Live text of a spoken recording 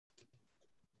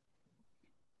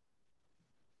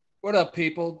What up,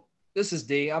 people? This is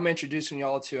D. I'm introducing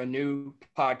y'all to a new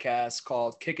podcast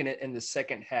called Kickin It in the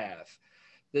Second Half.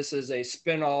 This is a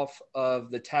spinoff of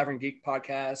the Tavern Geek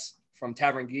podcast from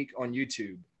Tavern Geek on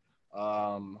YouTube.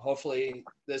 Hopefully,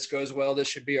 this goes well. This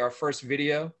should be our first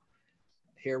video.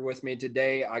 Here with me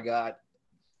today, I got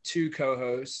two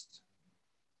co-hosts.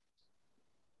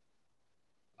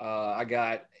 I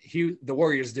got Hugh, the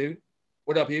Warriors dude.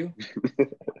 What up, Hugh?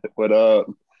 What up?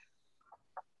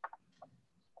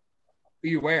 Who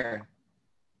you wearing?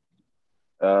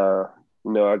 Uh,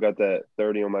 I got that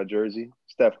 30 on my jersey.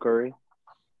 Steph Curry.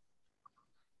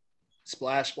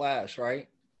 Splash, splash, right?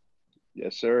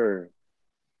 Yes, sir.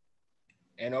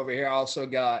 And over here, I also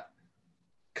got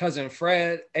cousin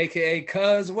Fred, aka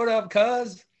Cuz. What up,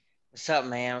 Cuz? What's up,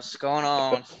 man? What's going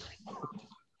on?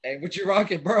 Hey, what you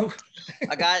rocking, bro?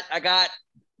 I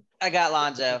got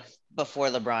Lonzo before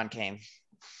LeBron came.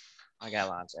 I got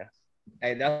Lonzo.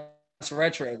 Hey, that's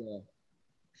retro though.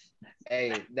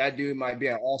 Hey, that dude might be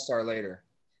an all-star later.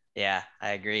 Yeah, I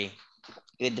agree.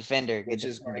 Good defender. Which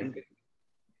is going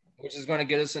to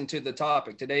get us into the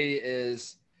topic. Today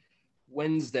is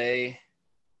Wednesday,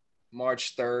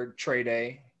 March 3rd, trade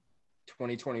day,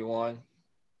 2021.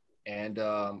 And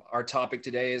our topic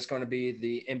today is going to be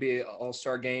the NBA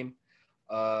All-Star Game,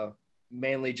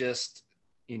 mainly just,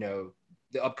 the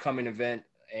upcoming event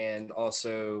and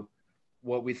also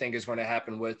what we think is going to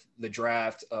happen with the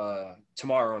draft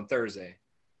tomorrow on Thursday,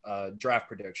 draft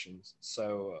predictions.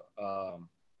 So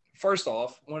first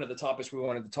off, one of the topics we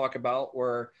wanted to talk about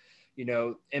were,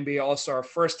 NBA All-Star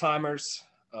first-timers,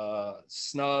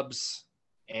 snubs,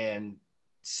 and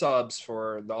subs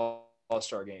for the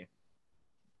All-Star Game.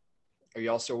 Are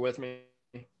y'all still with me?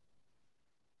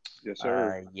 Yes,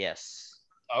 sir. Yes.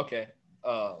 Okay.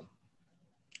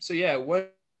 So yeah,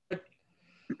 what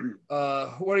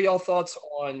are y'all thoughts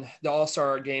on the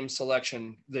All-Star Game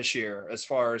selection this year, as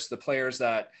far as the players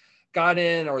that got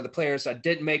in or the players that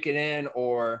didn't make it in,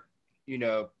 or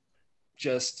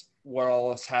just what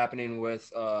all is happening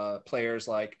with players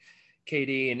like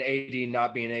KD and AD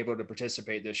not being able to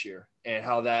participate this year, and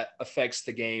how that affects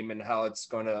the game and how it's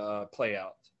going to play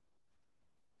out?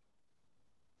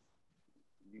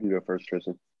 You can go first,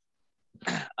 Tristan.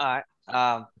 All right.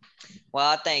 Well,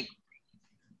 I think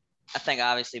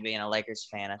obviously being a Lakers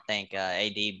fan, I think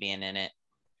AD being in it,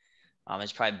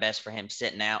 it's probably best for him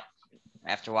sitting out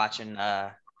after watching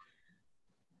what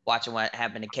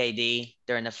happened to KD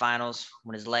during the finals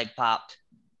when his leg popped.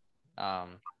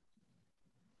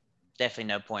 Definitely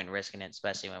no point in risking it,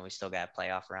 especially when we still got a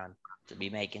playoff run to be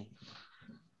making.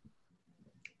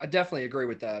 I definitely agree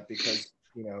with that because,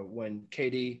 when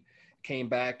KD came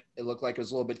back, it looked like it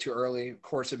was a little bit too early. Of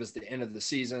course, it was the end of the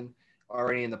season,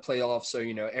 already in the playoffs, so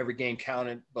every game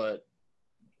counted. But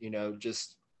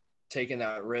just taking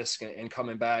that risk and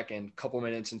coming back and a couple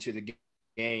minutes into the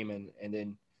game, and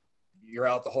then you're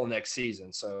out the whole next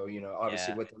season. So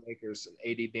obviously with the Lakers,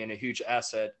 AD being a huge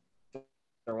asset, if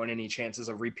there weren't any chances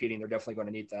of repeating, they're definitely going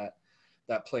to need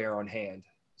that player on hand.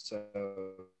 So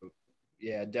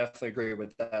yeah, definitely agree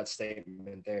with that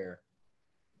statement there.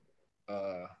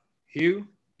 Hugh,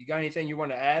 you got anything you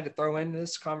want to add to throw in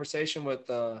this conversation with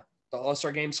the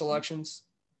All-Star Game selections?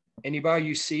 Anybody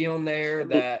you see on there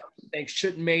that you think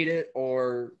shouldn't made it,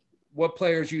 or what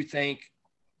players you think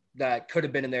that could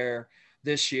have been in there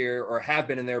this year or have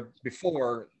been in there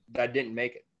before that didn't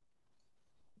make it?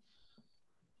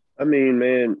 I mean,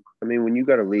 man, when you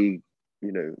got a league,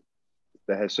 that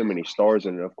has so many stars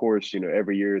in it, of course,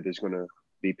 every year there's going to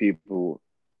be people,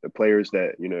 the players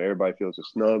that, everybody feels are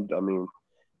snubbed. I mean,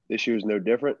 this year is no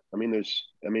different.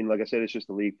 Like I said, it's just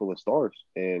a league full of stars,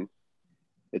 and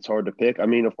it's hard to pick. I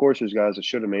mean, of course, there's guys that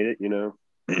should have made it.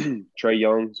 Trae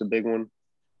Young's a big one.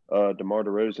 DeMar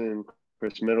DeRozan,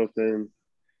 Chris Middleton,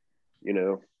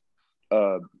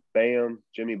 Bam,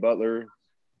 Jimmy Butler,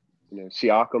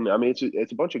 Siakam. I mean,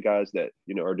 it's a bunch of guys that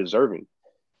are deserving.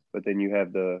 But then you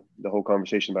have the whole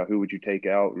conversation about who would you take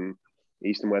out and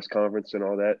East and West Conference and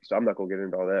all that. So I'm not gonna get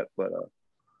into all that, but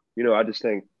I just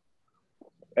think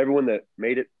everyone that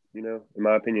made it, in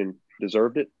my opinion,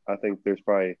 deserved it. I think there's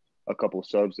probably a couple of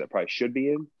subs that probably should be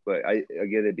in, but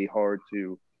it'd be hard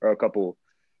to, or a couple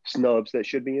snubs that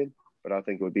should be in, but I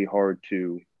think it would be hard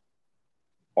to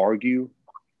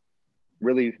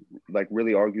really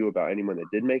argue about anyone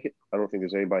that did make it. I don't think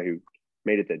there's anybody who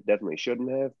made it that definitely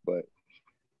shouldn't have, but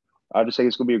I just think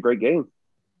it's gonna be a great game.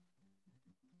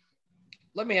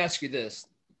 Let me ask you this.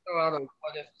 Throw out a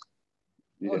what if.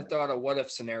 I want to throw out a what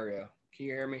if scenario. Can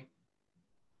you hear me?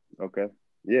 Okay.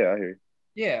 Yeah, I hear you.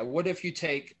 Yeah. What if we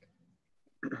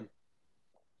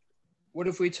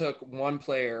took one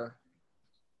player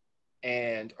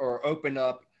or open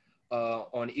up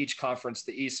on each conference,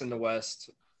 the East and the West,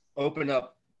 open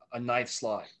up a ninth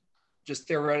slot. Just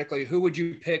theoretically, who would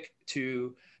you pick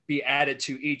to be added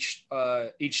to each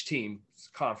team's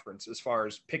conference as far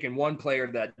as picking one player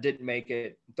that didn't make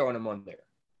it, throwing them on there?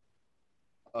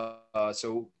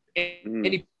 So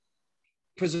any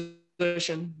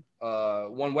position,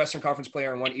 one Western Conference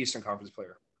player and one Eastern Conference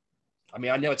player. I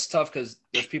mean, I know it's tough because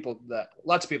there's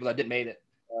lots of people that didn't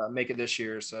make it this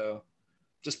year. So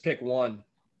just pick one.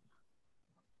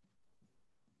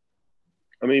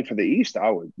 I mean, for the East, I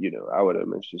would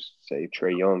just say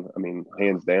Trae Young. I mean,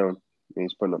 hands down. I mean,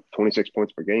 he's putting up 26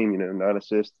 points per game, 9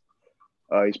 assists.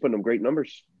 He's putting up great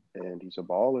numbers, and he's a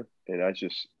baller. And I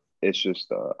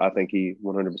think he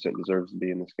 100% deserves to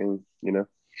be in this game,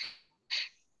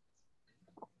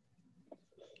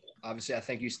 Obviously, I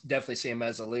think you definitely see him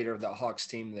as a leader of the Hawks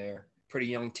team there. Pretty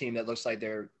young team that looks like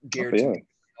they're geared to make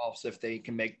playoffs if they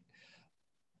can make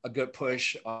a good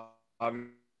push.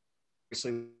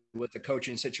 Obviously, with the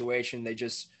coaching situation, they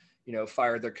just,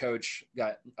 fired their coach,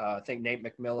 got, I think, Nate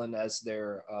McMillan as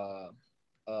their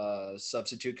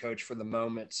substitute coach for the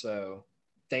moment. So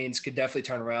things could definitely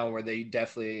turn around where they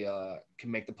definitely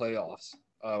can make the playoffs.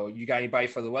 You got anybody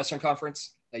for the Western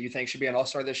Conference that you think should be an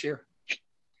all-star this year?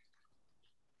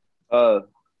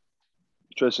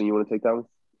 Tristan, you want to take that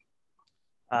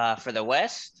one? For the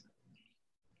West?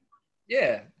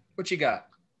 Yeah. What you got?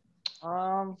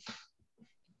 I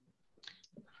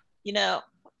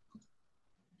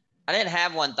didn't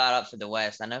have one thought up for the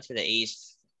West. I know for the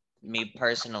East, me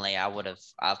personally, I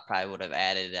probably would have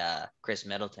added Chris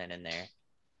Middleton in there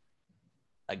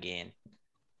again.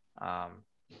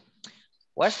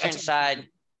 Western side,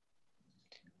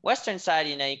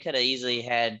 you could have easily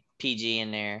had PG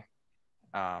in there.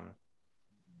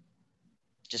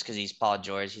 Just because he's Paul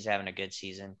George, he's having a good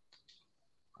season.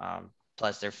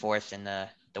 Plus, they're fourth in the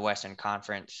Western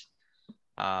Conference.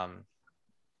 I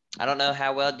don't know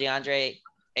how well DeAndre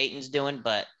Ayton's doing,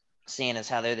 but seeing as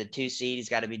how they're the 2 seed, he's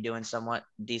got to be doing somewhat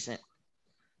decent.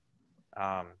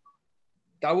 That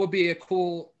would be a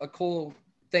cool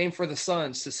thing for the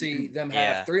Suns to see them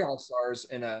have 3 All-Stars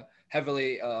in a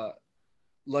heavily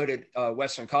loaded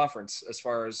Western Conference as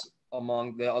far as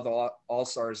among the other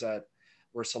All-Stars that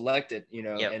were selected,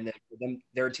 and then for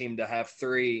their team to have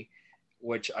 3,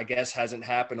 which I guess hasn't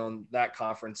happened on that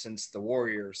conference since the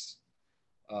Warriors.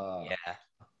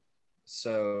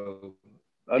 So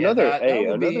that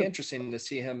would be interesting to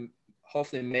see him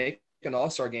hopefully make an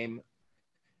All-Star game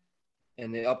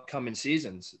in the upcoming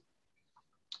seasons.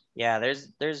 Yeah,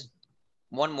 there's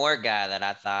one more guy that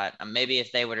I thought maybe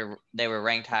if they were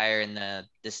ranked higher in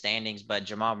the standings, but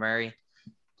Jamal Murray.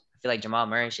 I feel like Jamal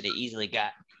Murray should have could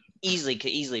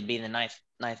easily be the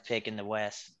ninth pick in the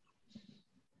West.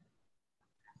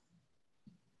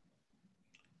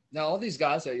 Now, all these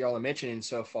guys that y'all are mentioning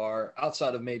so far,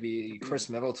 outside of maybe Chris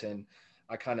Middleton,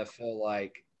 I kind of feel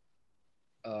like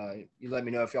you let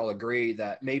me know if y'all agree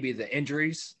that maybe the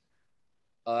injuries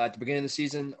at the beginning of the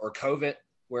season or COVID,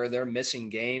 where they're missing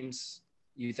games,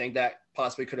 you think that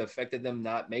possibly could have affected them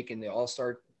not making the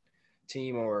All-Star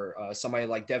team, or somebody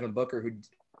like Devin Booker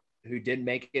who did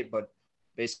make it, but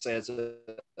basically as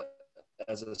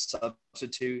a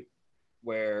substitute,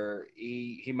 where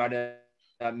he might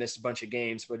have missed a bunch of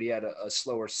games, but he had a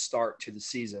slower start to the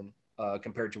season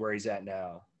compared to where he's at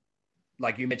now.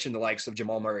 Like you mentioned, the likes of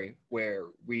Jamal Murray, where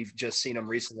we've just seen him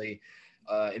recently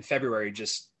in February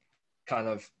just kind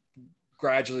of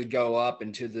gradually go up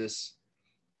into this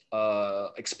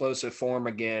explosive form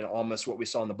again, almost what we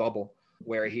saw in the bubble,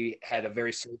 where he had a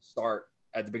very slow start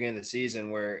at the beginning of the season,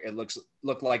 where it looked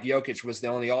like Jokic was the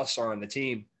only All-Star on the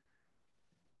team.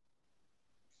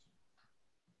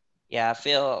 Yeah, I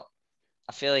feel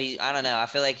I don't know. I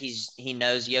feel like he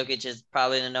knows Jokic is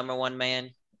probably the number 1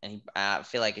 man, and I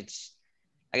feel like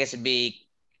I guess it'd be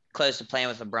close to playing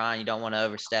with LeBron. You don't want to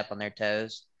overstep on their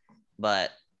toes,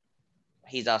 but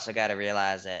he's also got to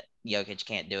realize that Jokic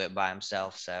can't do it by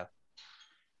himself. So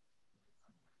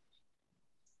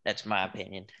that's my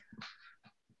opinion.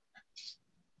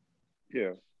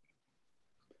 Yeah.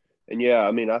 And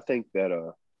I mean, I think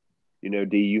that,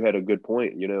 D, you had a good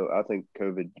point. I think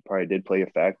COVID probably did play a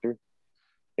factor.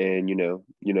 And,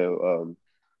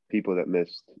 people that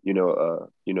missed, a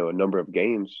number of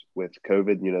games with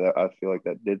COVID, that I feel like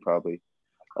that did probably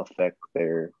affect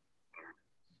their,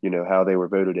 how they were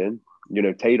voted in.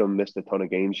 Tatum missed a ton of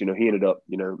games. He ended up,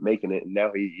 making it, and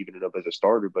now he even ended up as a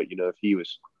starter. But, if he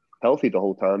was healthy the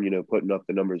whole time, putting up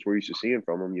the numbers we're used to seeing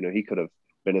from him, he could have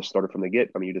been a starter from the get.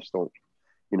 I mean, you just don't,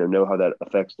 know how that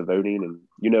affects the voting. And,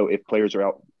 if players are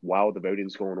out while the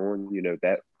voting's going on,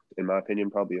 that, in my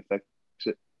opinion, probably affects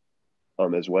it.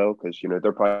 as well, because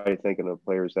they're probably thinking of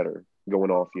players that are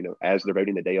going off as they're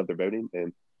voting the day of their voting,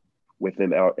 and with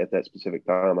them out at that specific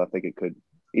time, I think it could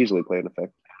easily play an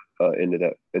effect into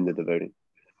the voting.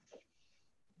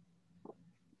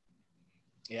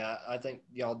 Yeah, I think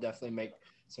y'all definitely make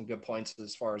some good points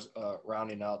as far as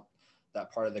rounding out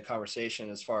that part of the conversation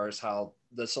as far as how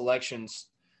the selections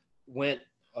went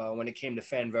when it came to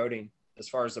fan voting, as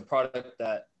far as the product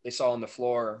that they saw on the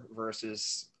floor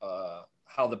versus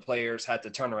how the players had to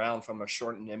turn around from a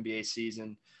shortened NBA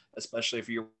season, especially if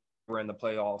you were in the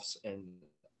playoffs and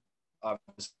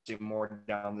obviously more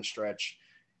down the stretch,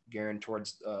 gearing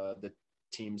towards the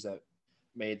teams that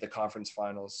made the conference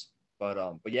finals.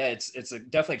 But yeah, it's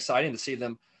definitely exciting to see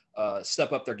them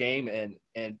step up their game,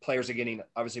 and players are getting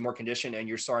obviously more conditioned, and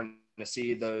you're starting to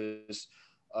see those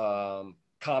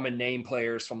common name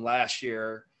players from last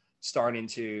year starting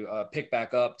to pick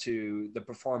back up to the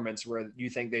performance where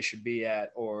you think they should be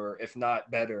at, or if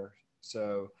not better.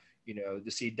 So,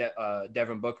 to see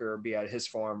Devin Booker be at his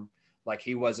form like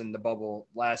he was in the bubble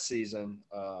last season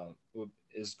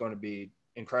is going to be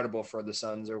incredible for the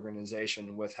Suns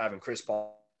organization with having Chris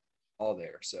Paul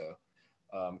there. So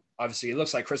obviously it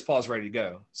looks like Chris Paul is ready to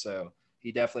go. So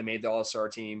he definitely made the All-Star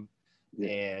team. Yeah.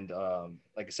 And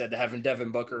like I said, to having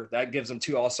Devin Booker, that gives them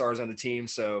 2 All-Stars on the team.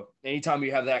 So anytime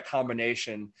you have that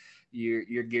combination,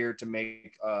 you're geared to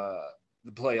make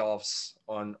the playoffs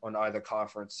on either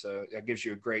conference. So that gives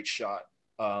you a great shot.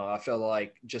 I feel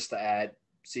like, just to add,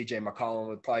 CJ McCollum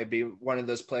would probably be one of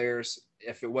those players,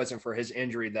 if it wasn't for his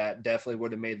injury, that definitely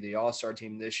would have made the All-Star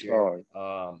team this year.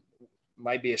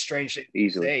 Might be a strange thing to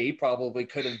say. He probably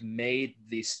could have made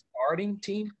the starting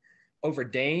team over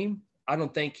Dame. I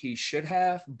don't think he should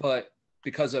have, but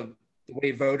because of the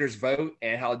way voters vote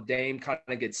and how Dame kind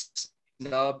of gets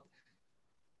snubbed,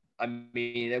 I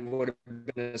mean, it would have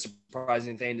been a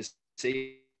surprising thing to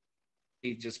see,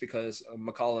 just because of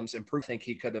McCollum's improvement. I think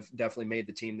he could have definitely made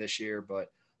the team this year,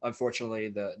 but unfortunately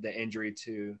the injury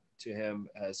to him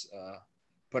has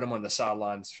put him on the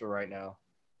sidelines for right now.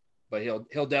 But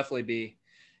he'll definitely be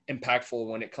impactful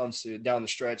when it comes to down the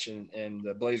stretch and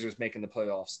the Blazers making the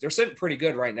playoffs. They're sitting pretty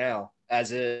good right now,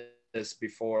 as is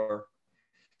before,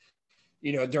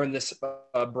 during this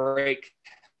break.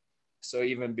 So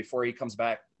even before he comes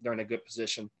back, they're in a good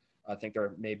position. I think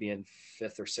they're maybe in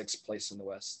 5th or 6th place in the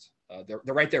West. They're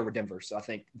right there with Denver. So I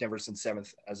think Denver's in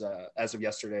 7th as of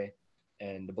yesterday,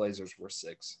 and the Blazers were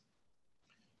 6th.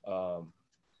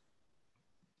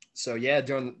 So yeah,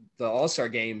 during the All-Star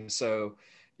game. So,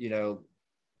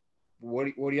 what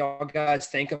do y'all guys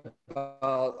think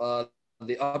about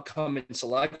the upcoming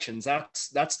selections?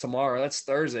 That's tomorrow. That's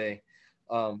Thursday.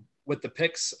 With the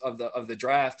picks of the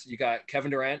draft, you got Kevin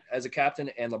Durant as a captain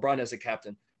and LeBron as a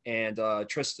captain. And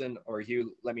Tristan or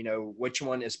Hugh, let me know which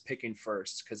one is picking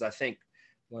first, because I think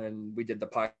when we did the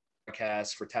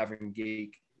podcast for Tavern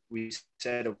Geek, we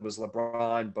said it was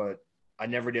LeBron, but I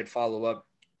never did follow up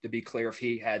to be clear if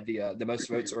he had the most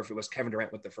votes or if it was Kevin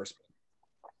Durant with the first pick.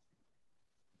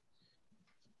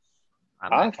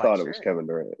 I thought it was Kevin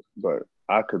Durant, but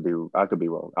I could be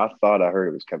wrong. I thought I heard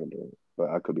it was Kevin Durant, but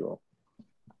I could be wrong.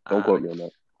 Don't quote me on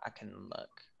that. I can look.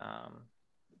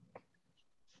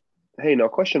 Hey, now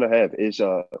question I have is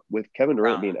with Kevin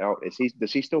Durant being out,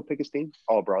 does he still pick his team?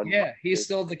 Oh, LeBron. Yeah, he's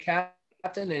still the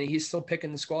captain and he's still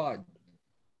picking the squad.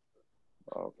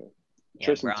 Oh, okay. Yeah,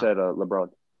 Tristan said LeBron.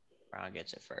 LeBron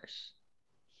gets it first.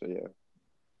 So yeah.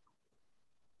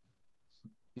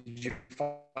 Did you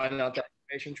find out that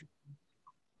information?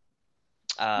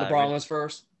 LeBron was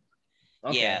first.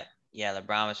 Okay. Yeah.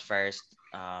 LeBron was first.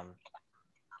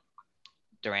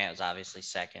 Durant was obviously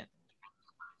second.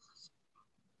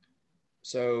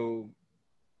 So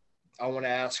I want to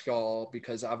ask y'all,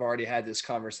 because I've already had this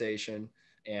conversation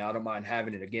and I don't mind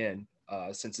having it again,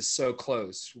 since it's so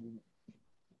close.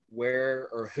 Where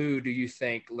or who do you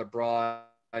think LeBron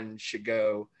should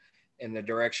go in the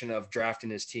direction of drafting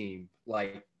his team?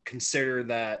 Like, consider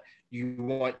that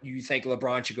you think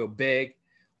LeBron should go big,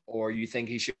 or you think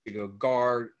he should go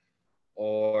guard,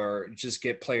 or just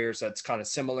get players that's kind of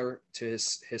similar to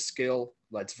his skill,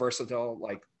 that's versatile,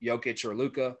 like Jokic or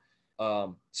Luka.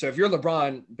 So if you're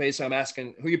LeBron, basically I'm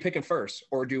asking who you picking first,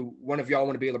 or do one of y'all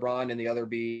want to be LeBron and the other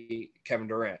be Kevin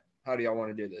Durant? How do y'all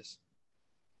want to do this?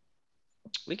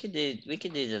 We could do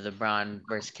the LeBron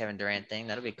versus Kevin Durant thing.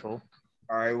 That'll be cool.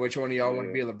 All right, which one of y'all want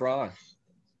to be LeBron?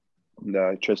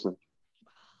 No, Tristan.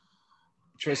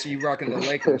 Tristan, you rocking the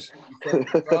Lakers.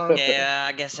 Yeah,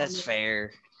 I guess that's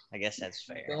fair.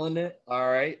 Feeling it?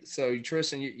 All right. So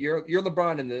Tristan, you're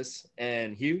LeBron in this,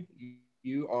 and Hugh,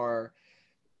 you are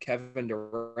Kevin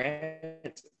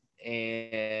Durant,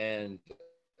 and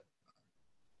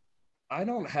I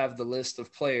don't have the list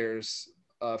of players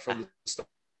for the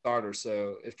starter.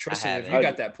 So if Tristan, if it. you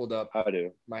got that pulled up, I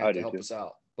do. might have to help us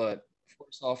out. But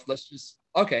first off, let's just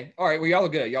okay. All right, well, y'all are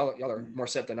good. Y'all are more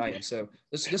set than I am. So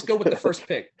let's just go with the first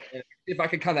pick. And if I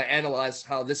could kind of analyze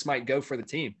how this might go for the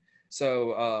team.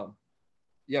 So,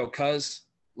 Cuz,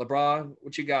 LeBron,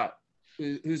 what you got?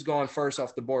 Who's going first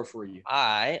off the board for you? All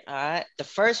right. The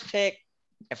first pick,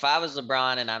 if I was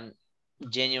LeBron and I'm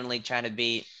genuinely trying to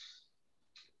beat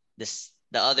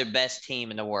the other best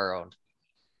team in the world,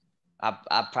 I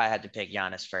probably have to pick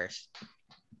Giannis first.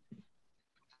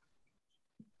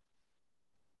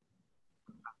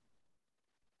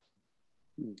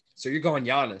 So you're going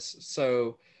Giannis.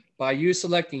 So by you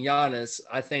selecting Giannis,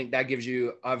 I think that gives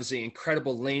you obviously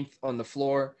incredible length on the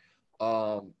floor.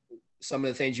 Some of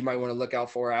the things you might want to look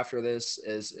out for after this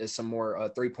is some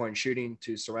more three-point shooting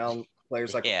to surround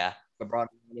players like LeBron.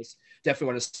 Definitely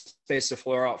want to space the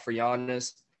floor out for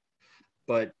Giannis.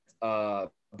 But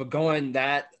going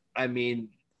that, I mean,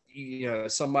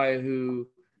 somebody who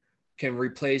can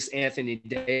replace Anthony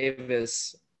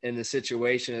Davis in the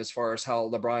situation as far as how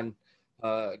LeBron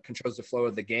controls the flow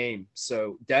of the game.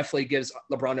 So definitely gives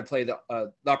LeBron to play the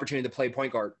opportunity to play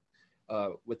point guard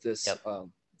with this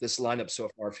this lineup so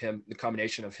far of him, the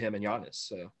combination of him and Giannis.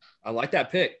 So I like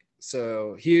that pick.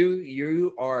 So Hugh,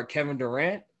 you are Kevin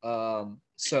Durant.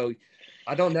 So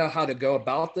I don't know how to go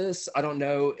about this. I don't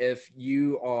know if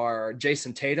you are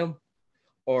Jason Tatum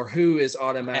or who is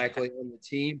automatically on the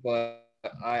team, but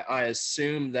I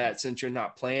assume that since you're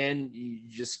not playing, you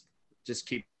just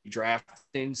keep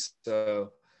drafting.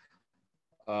 So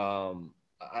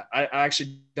I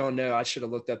actually don't know. I should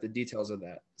have looked up the details of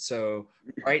that. So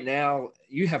right now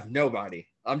you have nobody.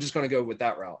 I'm just going to go with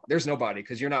that route. There's nobody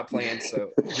because you're not playing. So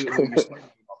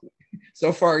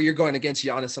so far you're going against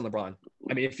Giannis and LeBron.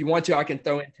 I mean, if you want to, I can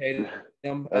throw in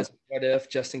Tatum as a what if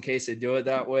just in case they do it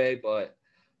that way. But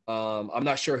I'm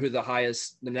not sure who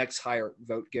the next higher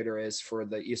vote getter is for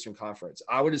the Eastern Conference.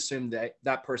 I would assume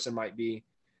that person might be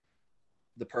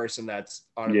the person that's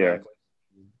automatically.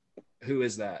 Yeah. Who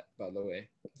is that, by the way?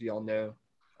 Do y'all know?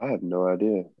 I have no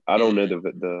idea. I don't know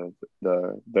the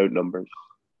vote numbers.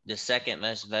 The second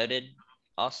most voted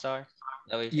All-Star?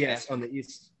 Yes, on the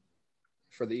East.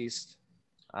 For the East.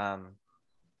 I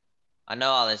know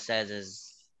all it says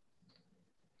is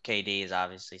KD is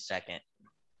obviously second.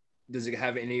 Does it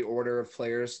have any order of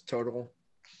players total?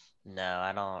 No,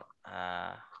 I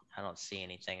don't see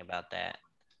anything about that.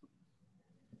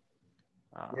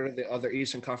 What are the other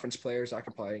Eastern Conference players? I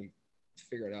could probably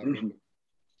figure it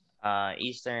out.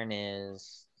 Eastern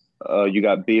is you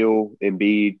got Beal,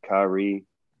 Embiid, Kyrie,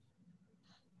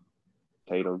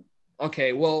 Tatum.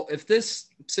 Okay, well, if this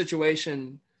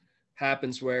situation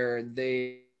happens where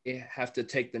they have to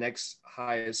take the next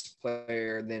highest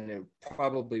player, then it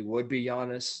probably would be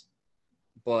Giannis.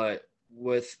 But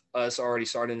with us already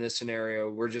starting this scenario,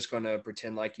 we're just going to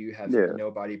pretend like you have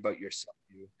nobody but yourself.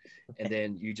 And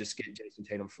then you just get Jason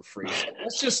Tatum for free. So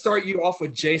let's just start you off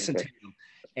with Jason Tatum.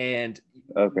 And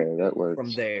that works.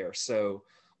 From there. So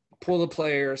pull the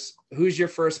players. Who's your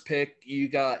first pick? You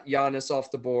got Giannis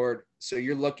off the board. So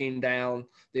you're looking down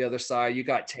the other side. You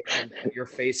got Tatum. You're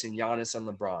facing Giannis and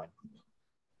LeBron.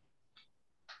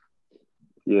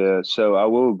 Yeah, so I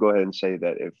will go ahead and say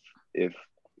that if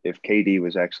KD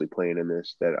was actually playing in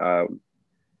this, that I'm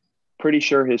pretty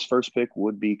sure his first pick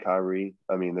would be Kyrie.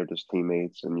 I mean, they're just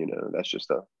teammates, and that's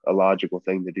just a logical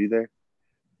thing to do there.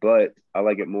 But I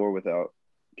like it more without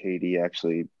KD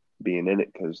actually being in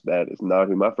it because that is not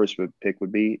who my first pick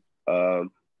would be.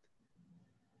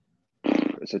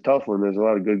 It's a tough one. There's a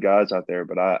lot of good guys out there,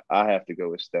 but I have to go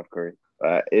with Steph Curry.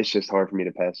 It's just hard for me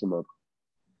to pass him up.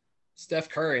 Steph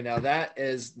Curry. Now that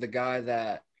is the guy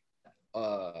that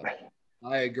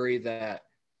I agree that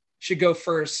should go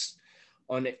first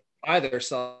on either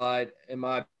side, in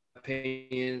my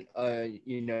opinion.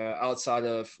 Outside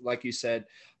of, like you said,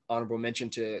 honorable mention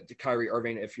to Kyrie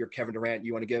Irving. If you're Kevin Durant,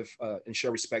 you want to give and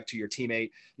show respect to your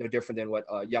teammate, no different than what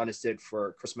Giannis did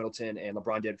for Chris Middleton and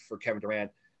LeBron did for Kevin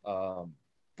Durant.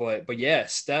 But yeah,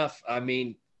 Steph, I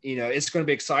mean, it's going to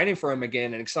be exciting for him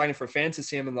again and exciting for fans to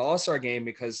see him in the All-Star game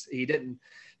because he didn't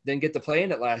get to play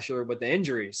in it last year with the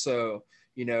injury. So,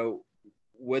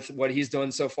 with what he's doing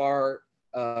so far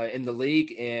in the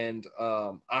league. And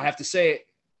I have to say,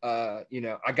 I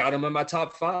got him in my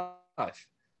top 5. I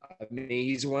mean,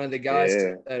 he's one of the guys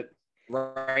that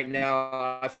right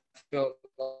now I feel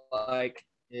like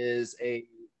is a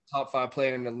top 5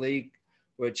 player in the league,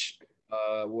 which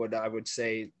I would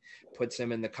say puts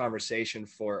him in the conversation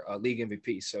for league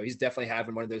MVP. So he's definitely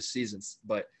having one of those seasons,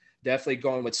 but definitely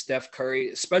going with Steph Curry,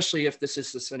 especially if this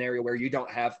is the scenario where you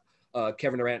don't have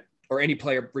Kevin Durant or any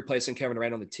player replacing Kevin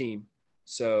Durant on the team.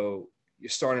 So you're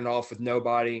starting off with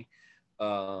nobody,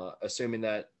 assuming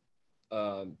that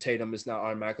Tatum is not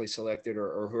automatically selected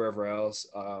or whoever else.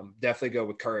 Definitely go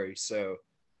with Curry. So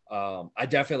I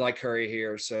definitely like Curry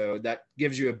here. So that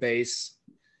gives you a base.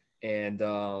 And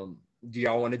do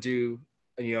y'all want to do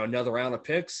another round of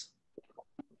picks?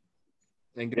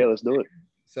 Yeah, let's do it.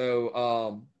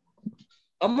 So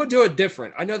I'm gonna do it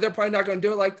different. I know they're probably not gonna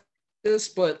do it like this,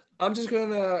 but I'm just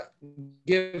gonna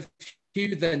give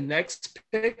you the next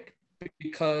pick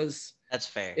because That's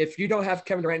fair. if you don't have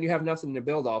Kevin Durant, you have nothing to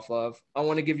build off of. I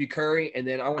want to give you Curry, and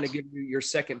then I want to give you your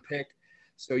second pick,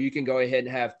 so you can go ahead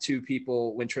and have two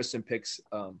people when Tristan picks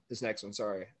his next one.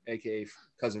 Sorry, aka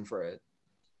Cousin Fred.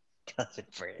 Cousin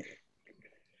Fred.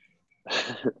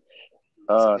 So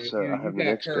I have the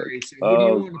next Curry. pick. So who do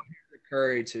you want to pick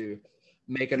Curry to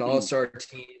make an All-Star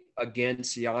team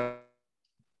against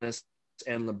Giannis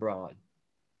and LeBron?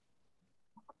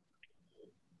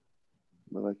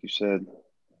 Well, like you said,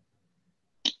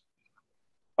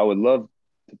 I would love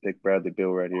to pick Bradley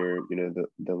Beal right here. You know,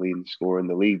 the leading scorer in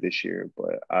the league this year,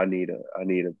 but I need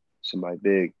somebody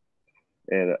big,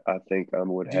 and I think I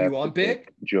would Do you have to want pick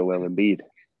big? Joel Embiid.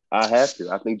 I have to.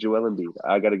 I think Joel Embiid.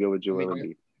 I got to go with Joel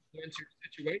Embiid.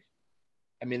 Situation.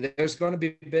 I mean, there's going to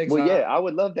be bigs. Well, yeah, I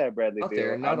would love that Bradley out Beal.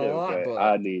 there, not I know, a lot, but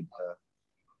I'd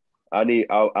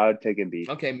take Embiid.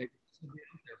 Okay, maybe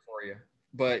there for you.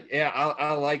 But yeah,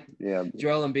 I like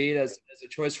Joel Embiid as a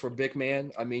choice for big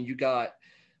man. I mean, you got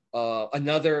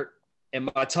another in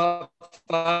my top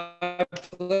 5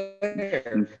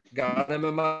 player. Got him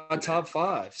in my top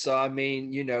 5. So I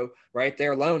mean, right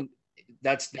there alone,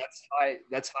 that's high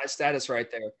status right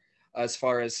there, as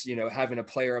far as having a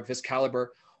player of his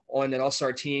caliber on an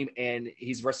all-star team, and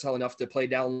he's versatile enough to play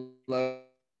down low,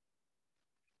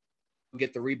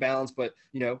 get the rebounds, but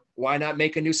why not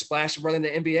make a new splash brother in the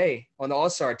NBA on the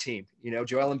All-Star team?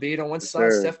 Joel Embiid on one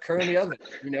side, Steph Curry on the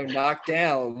other. Knock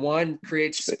down. One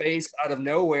creates space out of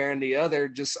nowhere, and the other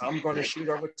just I'm going to shoot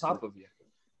over top of you.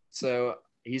 So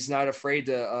he's not afraid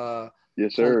to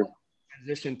yes, sir.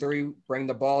 Transition 3, bring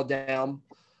the ball down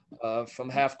from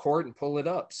half court and pull it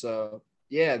up. So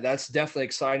yeah, that's definitely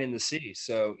exciting to see.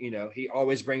 So he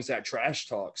always brings that trash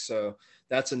talk. So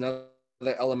that's another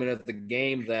element of the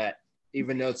game that,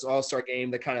 even though it's an all-star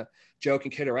game, they kind of joke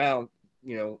and kid around,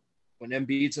 when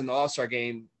Embiid's in the all-star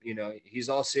game, he's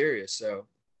all serious. So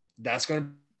that's going to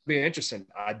be interesting.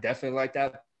 I definitely like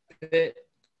that pick.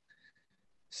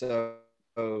 So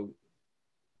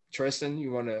Tristan,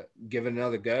 you want to give it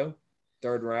another go?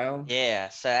 Third round? Yeah.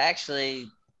 So actually,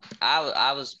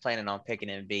 I was planning on picking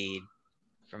Embiid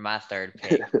for my third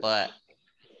pick, but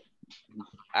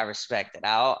I respect it.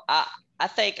 I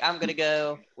think I'm going to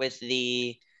go with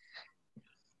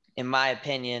in my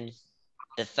opinion,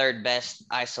 the third best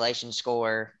isolation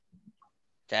scorer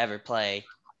to ever play.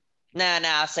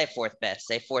 I'll say fourth best.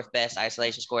 Say fourth best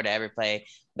isolation scorer to ever play.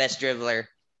 Best dribbler,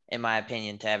 in my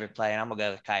opinion, to ever play. And I'm going to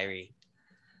go with Kyrie.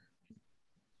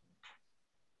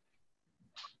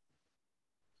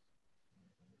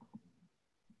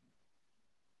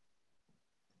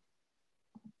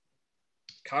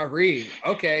 Kyrie.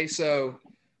 Okay, so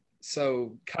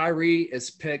Kyrie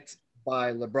is picked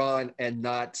by LeBron and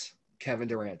not Kevin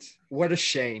Durant. What a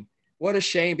shame. What a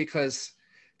shame, because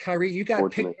Kyrie, you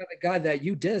got picked by the guy that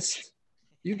you dissed.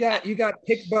 You got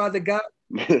picked by the guy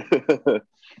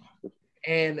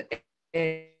and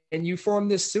you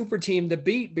formed this super team to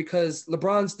beat because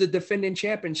LeBron's the defending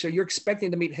champion. So you're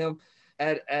expecting to meet him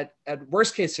at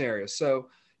worst case scenario. So,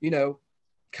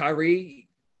 Kyrie,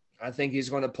 I think he's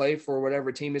going to play for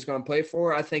whatever team he's going to play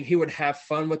for. I think he would have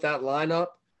fun with that lineup.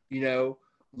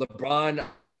 LeBron,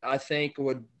 I think,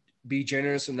 would be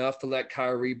generous enough to let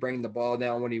Kyrie bring the ball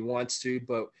down when he wants to.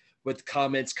 But with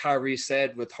comments Kyrie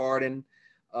said with Harden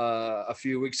a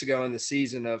few weeks ago in the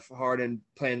season of Harden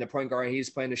playing the point guard and he's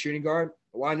playing the shooting guard,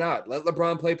 why not? Let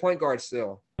LeBron play point guard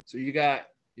still. So you got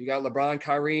LeBron,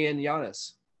 Kyrie, and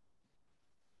Giannis.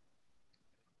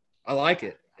 I like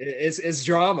it. It's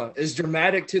drama. It's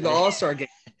dramatic to the All-Star game.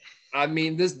 I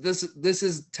mean, this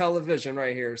is television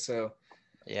right here. So,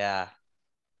 yeah.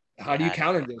 How do you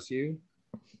counter this, Hugh?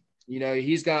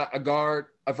 He's got a guard,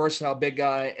 a versatile big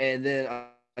guy, and then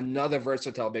another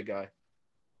versatile big guy.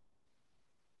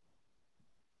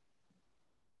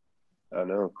 I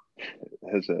know.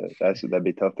 That'd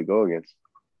be tough to go against.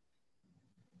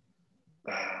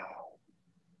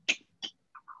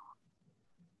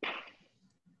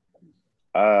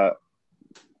 I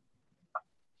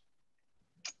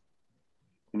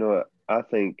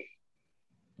think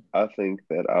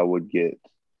that I would get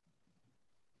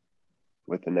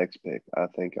with the next pick. I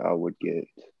think I would get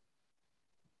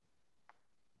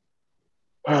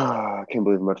I can't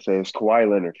believe I'm about to say this. Kawhi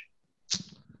Leonard,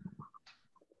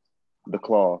 the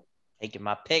Claw. Taking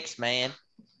my picks, man.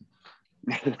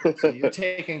 So you're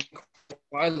taking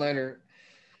Kawhi Leonard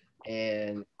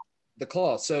and the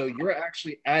Claw. So you're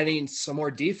actually adding some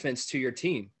more defense to your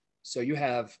team. So you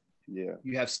have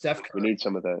Steph Curry, we need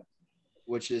some of that,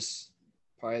 which is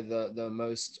probably the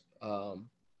most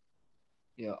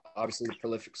obviously the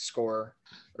prolific scorer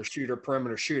or shooter,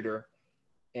 perimeter shooter,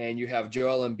 and you have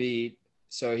Joel Embiid,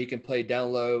 so he can play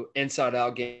down low, inside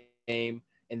out game,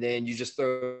 and then you just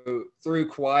threw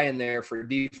Kawhi in there for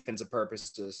defensive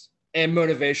purposes and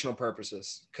motivational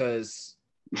purposes because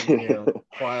Kawhi,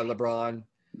 LeBron,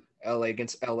 LA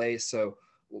against LA, so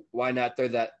why not throw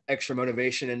that extra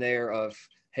motivation in there of,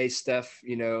 hey, Steph,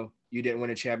 you didn't win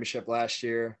a championship last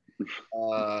year.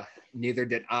 Neither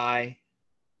did I.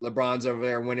 LeBron's over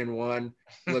there winning one.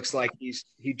 Looks like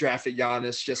he drafted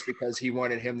Giannis just because he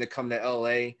wanted him to come to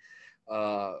LA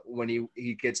when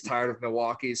he gets tired of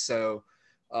Milwaukee. So,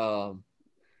 you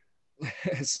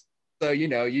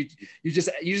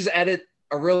just added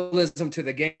a realism to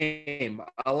the game.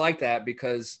 I like that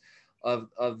because of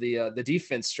the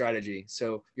defense strategy.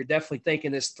 So you're definitely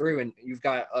thinking this through, and you've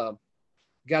got a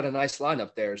nice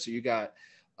lineup there. So you got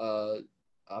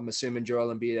I'm assuming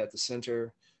Joel Embiid at the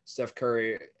center, Steph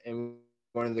Curry in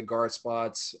one of the guard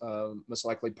spots, most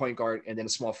likely point guard, and then a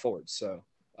small forward. So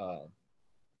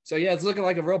yeah, it's looking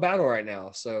like a real battle right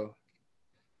now. So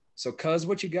Cuz,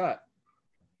 what you got?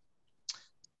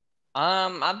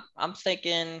 I'm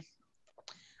thinking.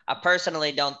 I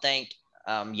personally don't think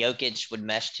Jokic would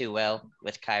mesh too well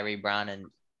with Kyrie, Brown, and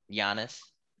Giannis.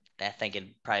 I think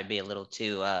it'd probably be a little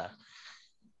too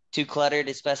cluttered,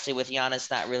 especially with Giannis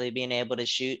not really being able to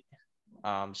shoot.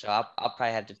 So I'll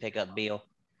probably have to pick up Beal.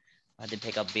 I had to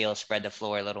pick up Beal, spread the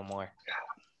floor a little more.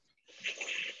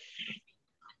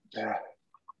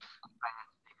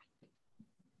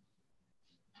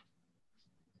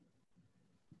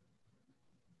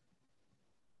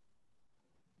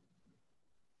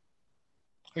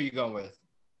 Who are you going with?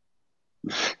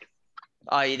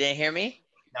 Oh, you didn't hear me?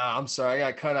 No, I'm sorry.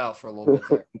 I got cut out for a little bit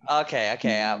there. Okay. I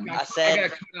I said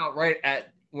got cut out right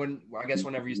at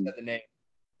whenever you said the name.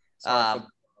 I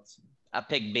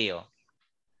picked Beal.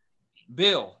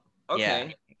 Bill. Okay.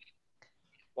 Yeah.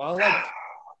 Well, I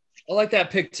like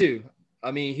that pick too.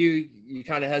 I mean, you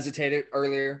kind of hesitated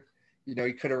earlier. You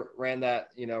could have ran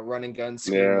that, run and gun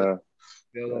scheme with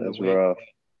Bill on the wing. Rough.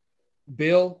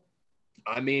 Bill,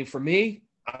 I mean, for me,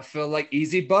 I feel like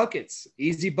easy buckets.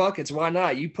 Why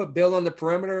not? You put Bill on the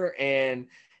perimeter and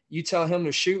you tell him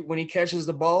to shoot when he catches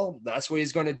the ball. That's what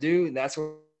he's going to do, and that's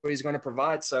what he's going to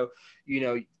provide. So,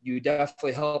 you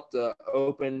definitely help to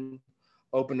open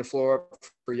the floor up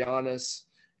for Giannis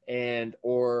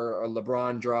or a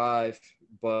LeBron drive,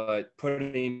 but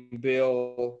putting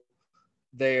Bill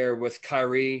there with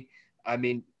Kyrie, I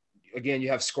mean, again, you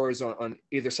have scores on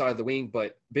either side of the wing,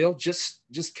 but Bill, just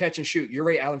catch and shoot. You're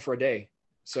Ray Allen for a day.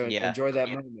 So enjoy that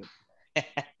moment.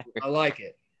 I like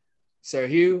it. So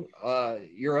Hugh,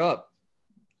 you're up.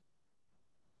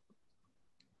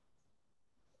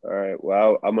 All right.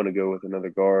 Well, I'm gonna go with another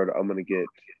guard. I'm gonna get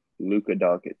Luka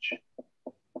Doncic.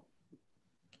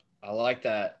 I like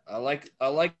that. I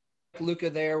like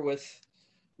Luka there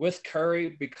with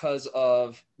Curry because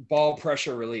of ball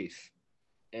pressure relief.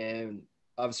 And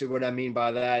obviously what I mean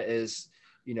by that is,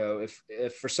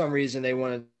 if for some reason they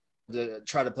wanted to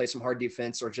try to play some hard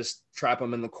defense or just trap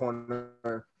them in the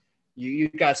corner, you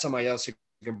got somebody else who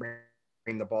can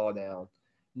bring the ball down.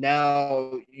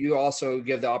 Now you also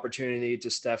give the opportunity to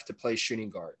Steph to play shooting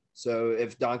guard. So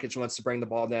if Doncic wants to bring the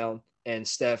ball down and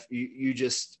Steph, you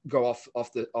just go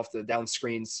off the down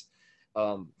screens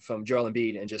from Joel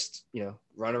Embiid and just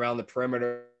run around the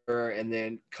perimeter and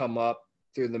then come up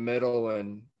through the middle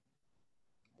and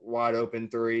wide open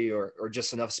three or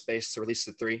just enough space to release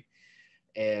the three.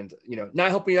 And, not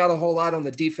helping you out a whole lot on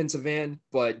the defensive end,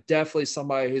 but definitely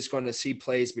somebody who's going to see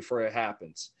plays before it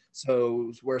happens.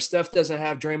 So where Steph doesn't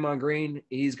have Draymond Green,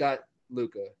 he's got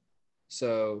Luka.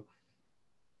 So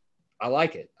I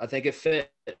like it. I think it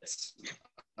fits.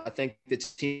 I think the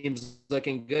team's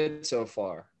looking good so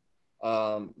far.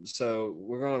 So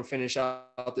we're going to finish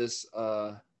out this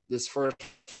first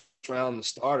round of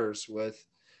starters with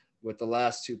the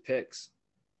last two picks.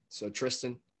 So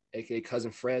Tristan, aka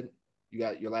Cousin Fred, you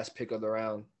got your last pick of the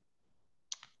round.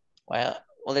 Well,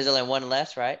 there's only one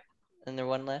left, right? Isn't there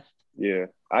one left? Yeah,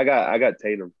 I got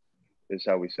Tatum. Is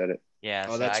how we said it. Yeah.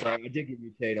 Oh, that's right. I did give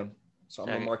you Tatum, so I'm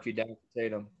gonna mark you down for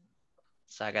Tatum.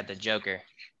 So I got the Joker.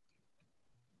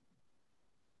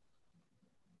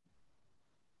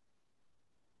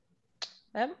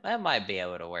 That might be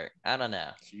able to work. I don't know.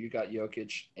 So you got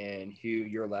Jokic, and Hugh,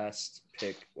 your last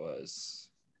pick was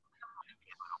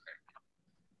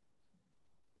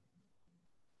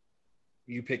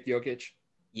you picked Jokic.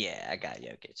 Yeah, I got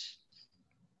Jokic.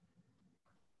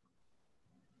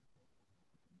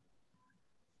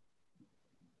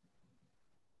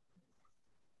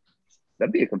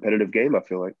 That'd be a competitive game, I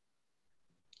feel like.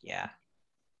 Yeah.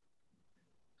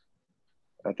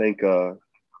 I think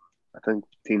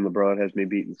Team LeBron has me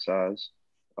beaten size,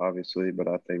 obviously, but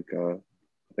I think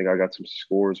I got some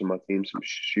scores on my team, some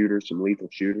shooters, some lethal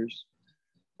shooters.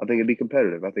 I think it'd be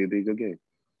competitive. I think it'd be a good game.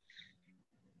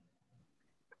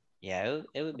 Yeah,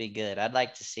 it would be good. I'd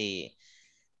like to see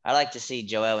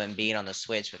Joel Embiid on the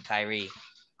switch with Kyrie.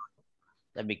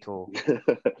 That'd be cool.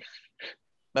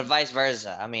 But vice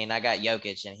versa. I mean, I got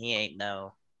Jokic and he ain't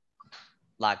no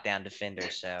lockdown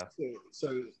defender, so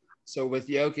So, so with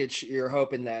Jokic, you're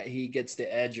hoping that he gets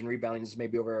the edge and rebounds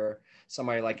maybe over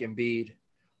somebody like Embiid,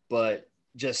 but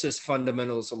just his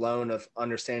fundamentals alone of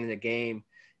understanding the game.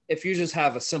 If you just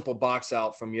have a simple box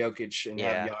out from Jokic and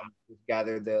have yeah. Giannis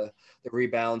gather the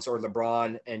rebounds, or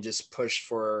LeBron and just push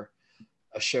for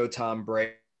a Showtime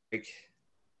break,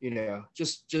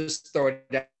 just throw it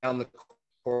down the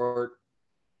court.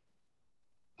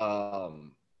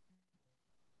 Um,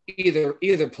 either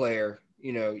player,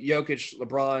 Jokic,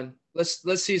 LeBron.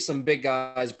 Let's see some big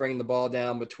guys bringing the ball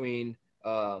down between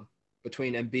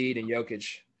Embiid and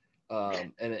Jokic,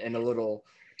 and a little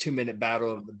 2-minute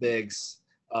battle of the bigs,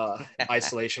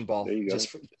 isolation ball, There you go.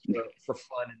 just for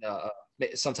fun,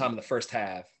 sometime in the first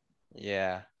half.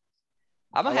 Yeah.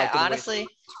 I'm I gonna like have the way honestly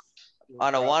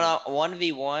on a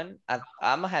 1v1. I'd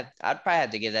probably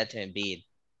have to give that to Embiid.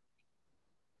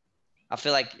 I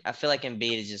feel like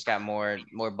Embiid has just got more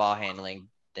ball handling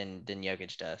than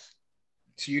Jokic does.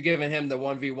 So you're giving him the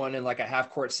 1v1 in like a half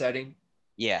court setting,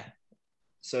 Yeah,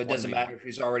 so it doesn't 1v1. matter if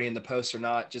he's already in the post or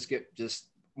not. Just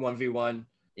 1v1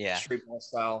 Yeah, street ball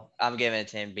style. I'm giving it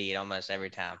to Embiid almost every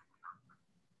time.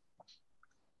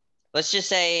 Let's just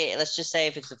say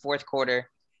if it's the fourth quarter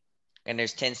and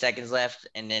there's 10 seconds left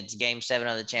and it's game 7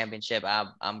 of the championship,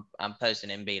 I'm posting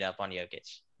Embiid up on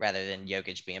Jokic rather than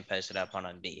Jokic being posted up on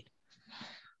Embiid.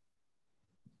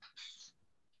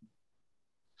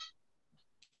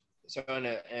 So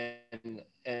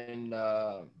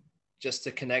just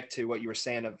to connect to what you were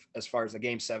saying of as far as the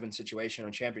game 7 situation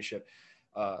on championship,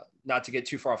 not to get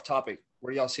too far off topic,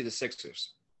 where do y'all see the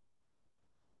Sixers?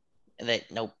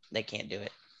 Nope, they can't do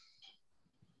it.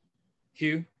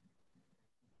 Hugh?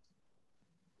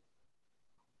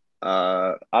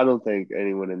 I don't think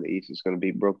anyone in the East is going to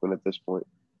beat Brooklyn at this point.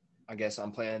 I guess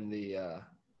I'm playing the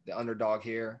underdog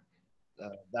here.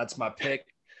 That's my pick.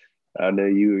 I know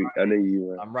you.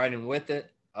 I'm riding with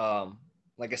it.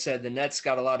 Like I said, the Nets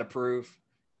got a lot to prove,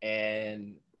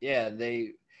 and yeah,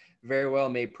 they very well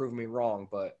may prove me wrong.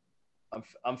 But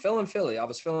I'm feeling Philly. I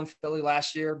was feeling Philly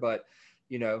last year, but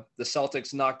the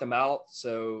Celtics knocked them out.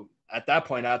 So at that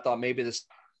point, I thought maybe the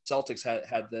Celtics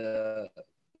had the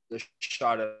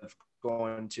shot of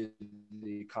going to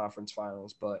the conference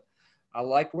finals. But I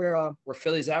like where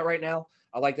Philly's at right now.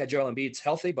 I like that Joel Embiid's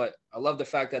healthy, but I love the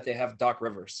fact that they have Doc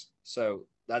Rivers. So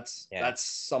that's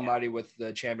somebody with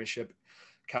the championship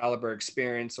caliber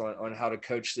experience on how to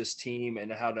coach this team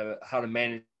and how to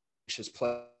manage his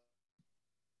players.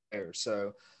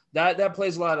 So that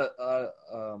plays a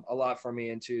lot for me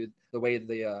into the way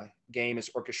the game is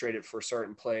orchestrated for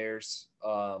certain players.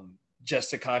 Just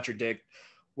to contradict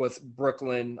with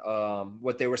Brooklyn,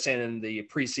 what they were saying in the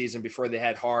preseason before they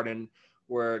had Harden,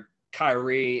 where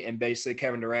Kyrie and basically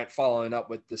Kevin Durant following up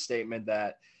with the statement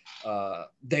that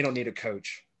they don't need a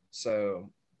coach. So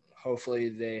hopefully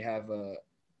they have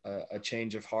a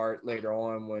change of heart later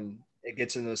on when it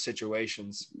gets in those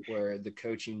situations where the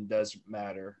coaching does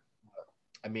matter.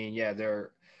 I mean, yeah,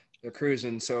 they're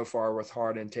cruising so far with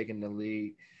Harden taking the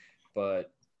lead,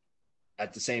 but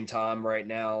at the same time right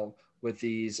now with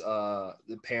these the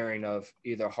pairing of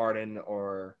either Harden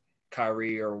or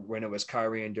Kyrie, or when it was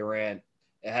Kyrie and Durant,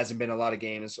 it hasn't been a lot of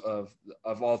games of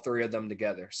all three of them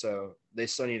together. So they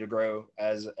still need to grow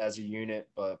as a unit.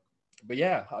 But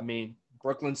yeah, I mean,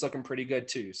 Brooklyn's looking pretty good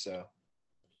too. So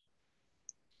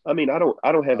I mean, I don't have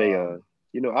I don't do have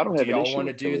an y'all issue want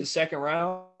to with do the Philly. second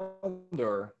round,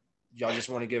 or y'all just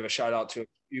want to give a shout out to a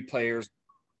few players?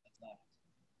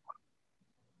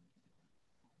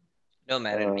 No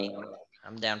matter to me. Uh,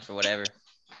 I'm down for whatever.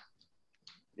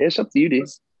 it's up to you, D.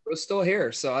 We're still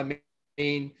here. So I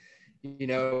mean,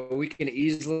 we can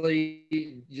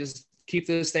easily just keep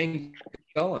this thing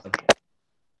going.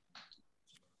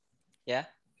 Yeah,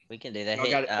 we can do that. Y'all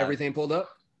got everything pulled up?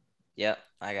 Yep,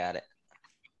 I got it.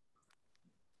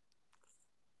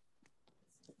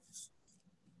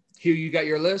 Hugh, you got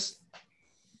your list?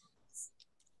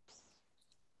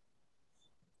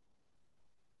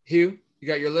 Hugh, you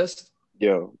got your list?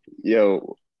 Yo,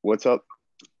 what's up?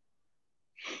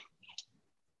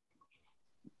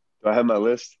 Do I have my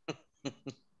list?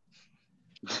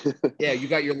 Yeah, you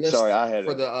got your list. Sorry, I had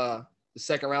for the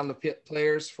second round of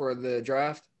players for the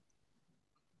draft.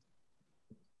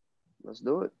 Let's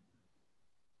do it.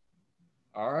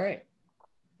 All right.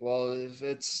 Well, if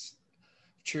it's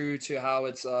true to how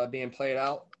it's being played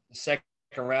out, the second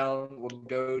round will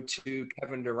go to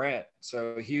Kevin Durant.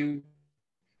 So Hugh,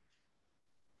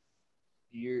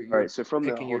 you're All right. So from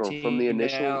the picking your from the team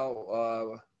initial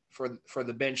now for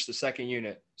the bench, the second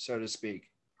unit, so to speak.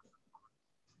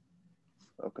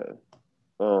 Okay.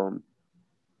 And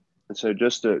so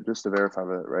just to verify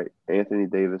that, right? Anthony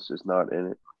Davis is not in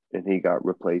it, and he got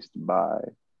replaced by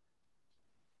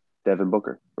Devin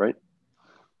Booker, right?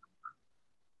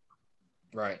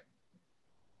 Right.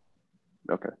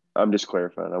 Okay. I'm just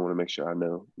clarifying. I want to make sure I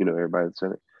know, everybody that's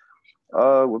in it.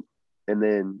 And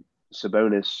then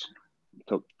Sabonis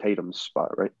took Tatum's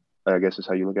spot, right? I guess that's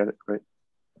how you look at it, right?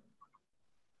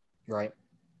 Right.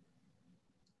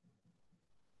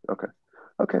 Okay.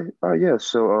 Yeah.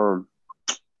 So,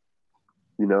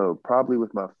 probably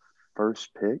with my first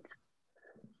pick.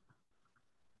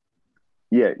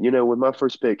 Yeah, with my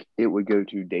first pick, it would go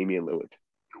to Damian Lillard.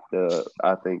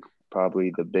 I think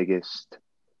probably the biggest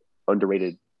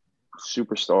underrated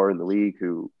superstar in the league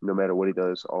who, no matter what he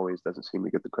does, always doesn't seem to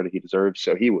get the credit he deserves.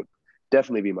 So he would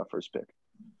definitely be my first pick.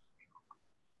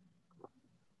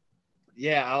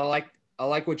 Yeah, I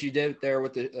like what you did there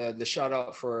with the shout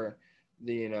out for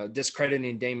the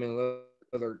discrediting Damian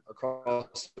Lillard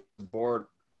across the board.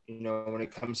 When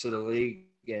it comes to the league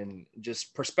and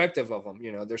just perspective of them.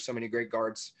 There's so many great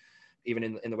guards, even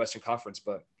in the Western Conference.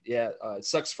 But yeah, it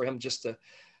sucks for him just to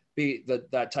be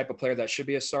that type of player that should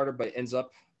be a starter, but ends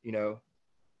up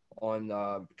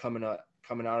on coming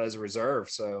out as a reserve.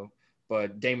 So,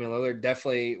 but Damian Lillard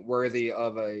definitely worthy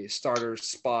of a starter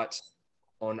spot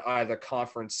on either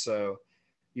conference. So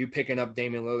you picking up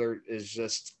Damian Lillard is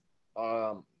just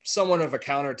somewhat of a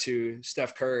counter to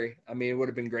Steph Curry. I mean, it would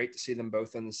have been great to see them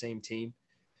both on the same team.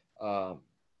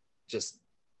 Just,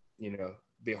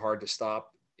 be hard to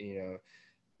stop, being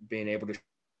able to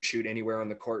shoot anywhere on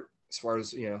the court as far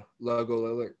as, logo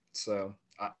Lillard. So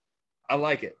I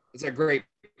like it. It's a great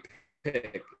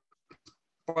pick.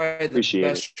 Probably the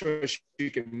best choice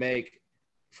you can make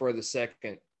for the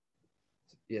second.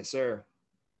 Yes, sir.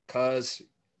 Because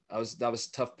that was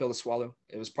a tough pill to swallow.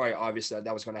 It was probably obvious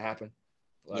that was going to happen.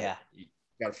 Yeah. You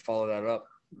got to follow that up.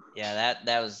 Yeah,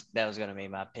 that was going to be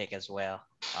my pick as well.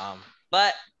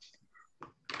 But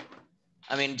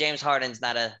I mean, James Harden's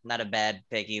not a bad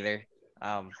pick either.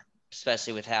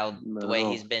 Especially with how the way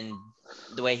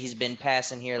he's been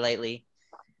passing here lately.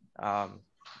 I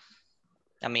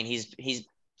mean, he's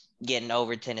getting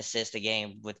over 10 assists a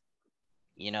game with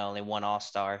only one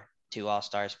All-Star, 2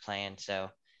 All-Stars playing, so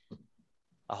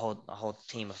a whole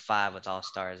team of 5 with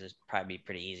All-Stars is probably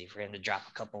pretty easy for him to drop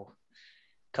a couple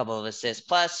of assists.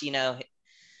 Plus,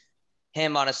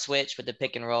 him on a switch with the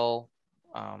pick and roll,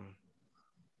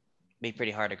 be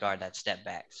pretty hard to guard that step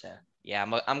back. So yeah,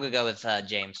 I'm gonna go with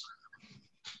James.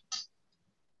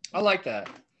 I like that.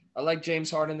 I like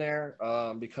James Harden there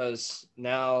because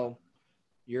now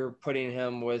you're putting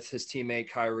him with his teammate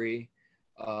Kyrie,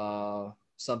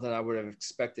 something I would have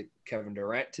expected Kevin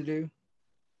Durant to do,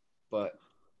 but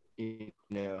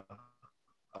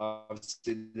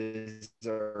obviously these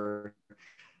are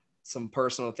some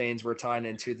personal things we're tying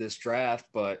into this draft,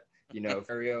 but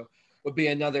Mario would be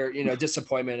another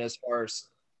disappointment as far as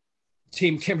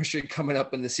team chemistry coming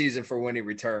up in the season for when he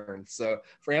returns. So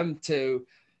for him to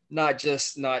not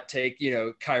just not take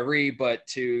Kyrie, but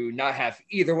to not have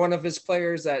either one of his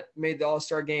players that made the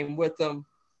All-Star game with them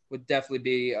would definitely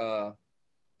be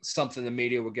something the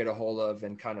media would get a hold of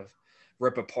and kind of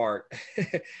rip apart.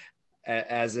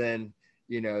 As in,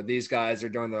 these guys are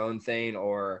doing their own thing,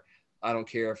 or I don't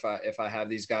care if I have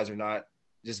these guys or not.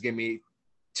 Just give me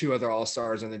 2 other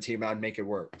All-Stars on the team, I'd make it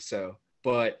work. So,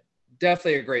 but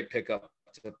definitely a great pickup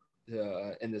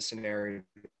in this scenario.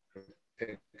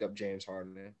 Pick up James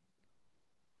Harden.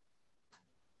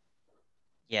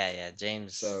 Yeah,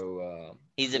 James. So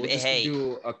we'll just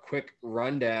do a quick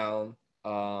rundown.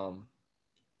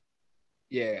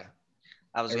 Yeah.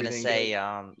 I was gonna say,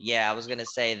 I was gonna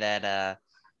say that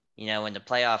when the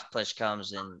playoff push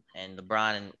comes and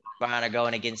LeBron and Bron are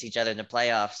going against each other in the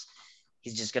playoffs,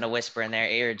 he's just gonna whisper in their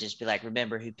ear, just be like,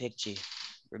 "Remember who picked you.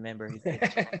 Remember who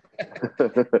picked you."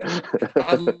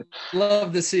 I'd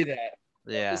love to see that.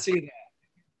 Yeah.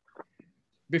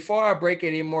 Before I break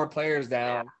any more players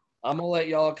down, I'm gonna let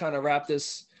y'all kind of wrap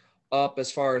this up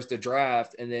as far as the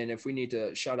draft, and then if we need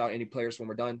to shout out any players when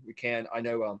we're done, we can. I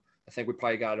know I think we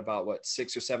probably got about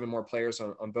 6 or 7 more players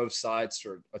on both sides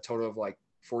for a total of like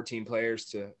 14 players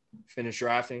to finish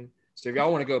drafting. So if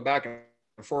y'all want to go back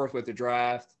and forth with the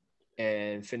draft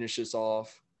and finish this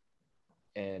off,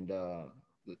 and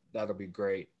that'll be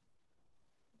great.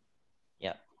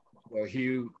 Yep. Well,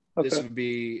 Hugh, Okay. this would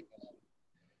be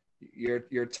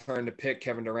your turn to pick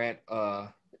Kevin Durant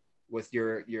with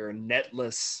your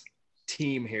netless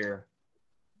team here,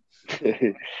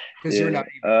 because you're not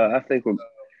even, I think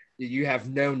you have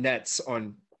no nets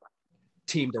on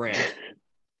Team Durant.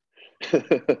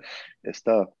 it's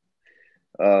tough.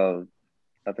 I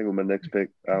think with my next pick,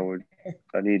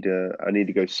 I need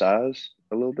to go size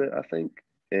a little bit. I think,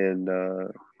 and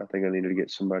I think I need to get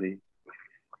somebody,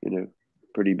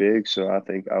 pretty big. So I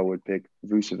think I would pick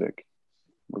Vucevic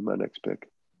with my next pick.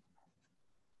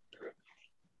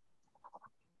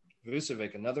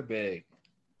 Vucevic, another big.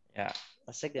 Yeah,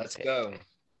 that's a good Let's pick. go.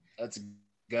 Let's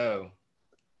go.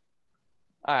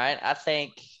 All right, I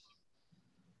think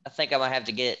I'm gonna have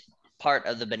to get part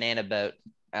of the banana boat.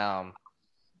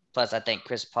 Plus, I think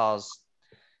Chris Paul's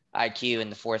IQ in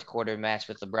the fourth quarter matched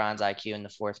with LeBron's IQ in the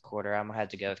fourth quarter. I'm gonna have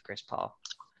to go with Chris Paul.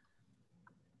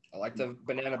 I like the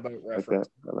banana boat I like reference.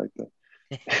 that. I like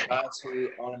that. Guys who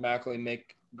automatically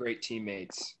make great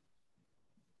teammates.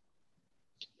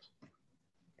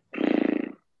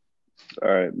 All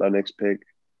right, my next pick.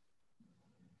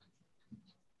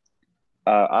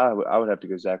 I would have to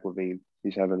go Zach LaVine.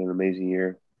 He's having an amazing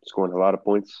year, scoring a lot of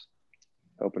points,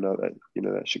 helping out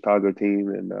that Chicago team,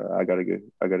 and I gotta go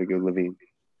LaVine.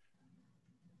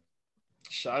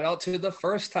 Shout out to the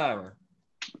first timer.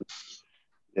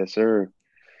 Yes, sir.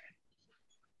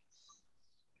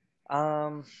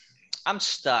 I'm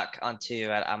stuck on two.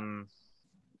 I'm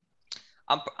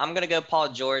gonna go Paul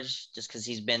George just because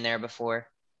he's been there before.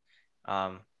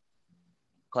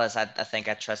 Plus, I think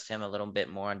I trust him a little bit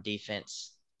more on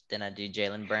defense than I do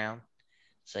Jaylen Brown.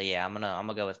 So yeah, I'm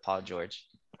gonna go with Paul George.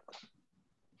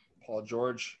 Paul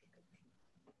George.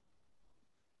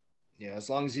 Yeah, as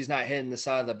long as he's not hitting the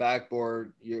side of the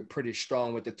backboard, you're pretty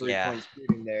strong with the 3-point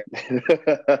shooting there.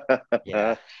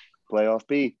 Yeah. Playoff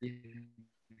P.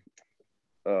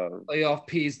 Playoff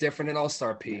P is different than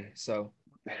All-Star P. So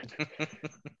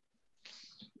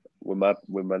with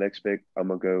my next pick, I'm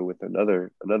gonna go with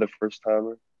another first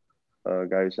timer,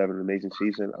 guy who's having an amazing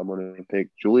season. I'm gonna pick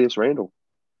Julius Randle.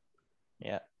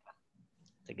 Yeah,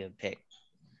 it's a good pick.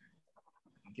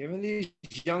 giving these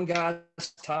young guys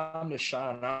time to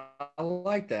shine, I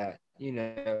like that.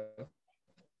 The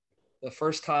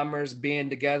first timers being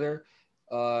together,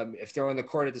 if they're on the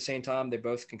court at the same time, they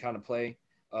both can kind of play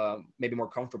maybe more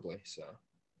comfortably. So,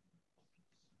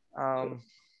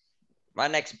 my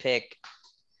next pick,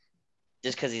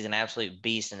 just because he's an absolute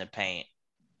beast in the paint,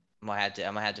 I'm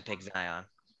gonna have to pick Zion.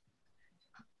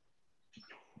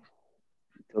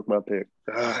 Took my pick.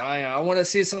 Zion, I want to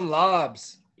see some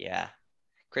lobs. Yeah,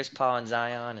 Chris Paul and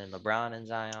Zion and LeBron and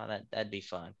Zion. That'd be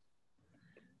fun.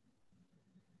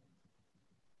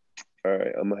 All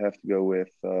right, I'm gonna have to go with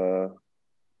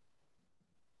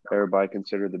everybody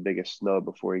considered the biggest snub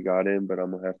before he got in, but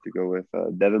I'm gonna have to go with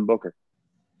Devin Booker.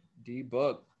 D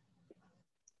Book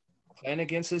playing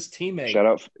against his teammate.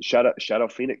 Shout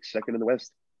out Phoenix, second in the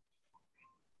West.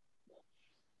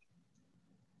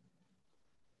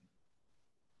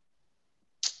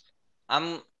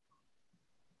 I'm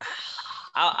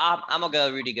gonna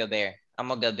go Rudy Gobert. I'm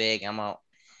gonna go big. I'm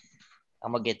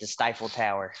gonna get the Stifle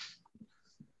Tower.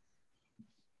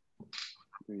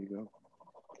 There you go.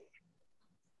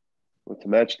 Well, to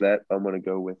match that, I'm gonna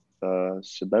go with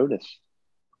Sabonis.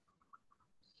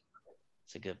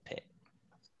 It's a good pick.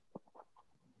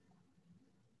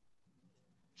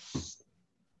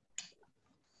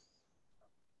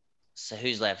 So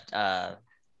who's left?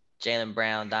 Jaylen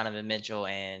Brown, Donovan Mitchell,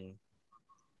 and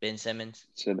Ben Simmons.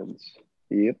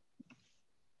 Yep.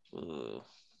 Ooh.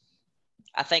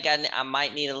 I think I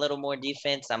might need a little more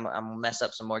defense. I'm gonna mess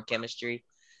up some more chemistry.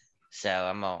 So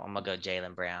I'm gonna go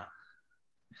Jaylen Brown.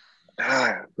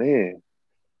 Man.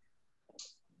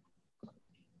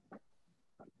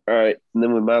 All right. And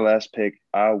then with my last pick,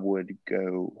 I would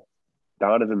go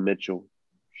Donovan Mitchell.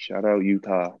 Shout out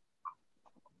Utah.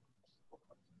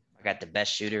 I got the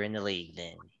best shooter in the league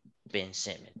then, Ben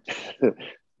Simmons.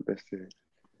 Mr.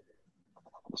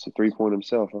 3-point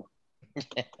himself, huh?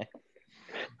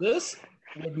 This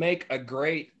would make a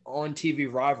great on-TV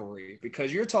rivalry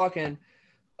because you're talking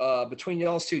between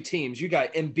y'all's two teams. You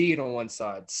got Embiid on one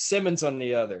side, Simmons on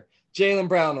the other, Jaylen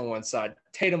Brown on one side,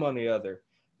 Tatum on the other,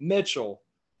 Mitchell,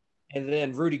 and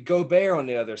then Rudy Gobert on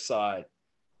the other side.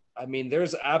 I mean,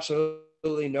 there's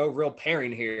absolutely no real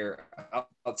pairing here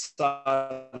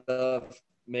outside of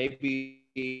maybe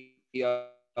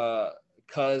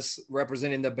Cuz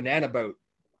representing the Banana Boat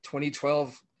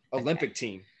 2012 Olympic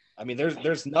team. I mean,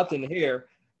 there's nothing here.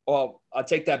 Well, I'll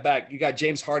take that back. You got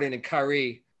James Harden and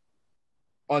Kyrie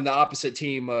on the opposite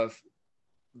team of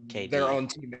their KD. own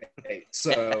teammate.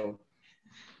 So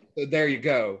there you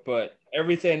go. But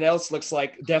everything else looks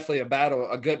like definitely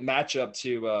a good matchup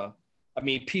to. I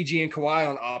mean, PG and Kawhi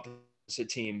on opposite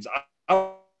teams.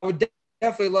 I would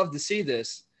definitely love to see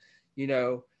this. You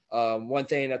know, one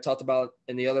thing I talked about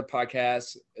in the other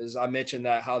podcast is I mentioned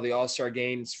that how the All-Star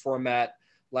Games format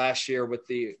last year with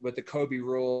the Kobe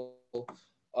rule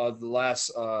of the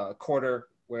last quarter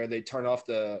where they turn off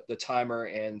the timer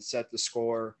and set the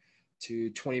score to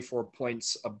 24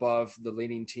 points above the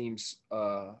leading team's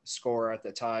score at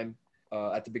the time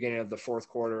at the beginning of the fourth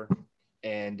quarter.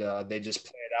 And they just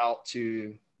play it out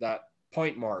to that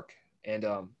point mark. And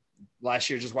last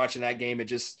year, just watching that game, it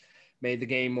just made the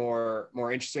game more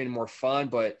interesting and more fun.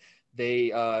 But they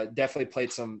definitely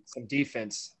played some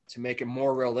defense to make it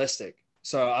more realistic.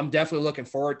 So I'm definitely looking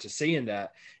forward to seeing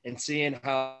that and seeing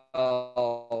how,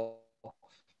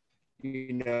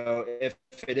 if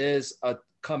it is a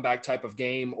comeback type of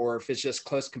game or if it's just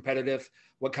close competitive,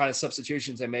 what kind of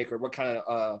substitutions they make or what kind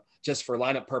of just for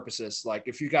lineup purposes. Like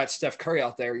if you got Steph Curry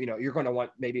out there, you're going to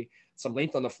want maybe some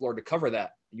length on the floor to cover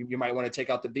that. You might want to take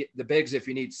out the bigs if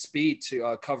you need speed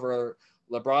to cover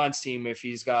LeBron's team if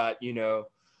he's got,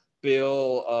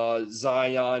 Bill,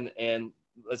 Zion, and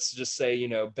let's just say,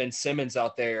 Ben Simmons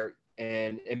out there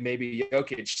and maybe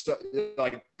Jokic, so,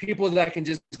 like people that can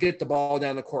just get the ball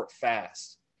down the court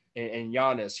fast. And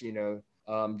Giannis,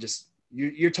 just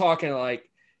you're talking like,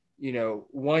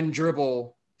 one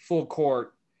dribble full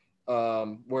court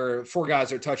where four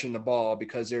guys are touching the ball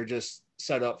because they're just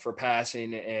set up for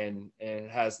passing and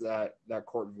has that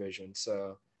court vision.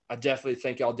 So I definitely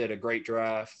think y'all did a great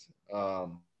draft.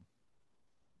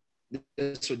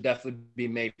 This would definitely be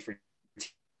made for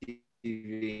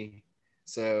TV.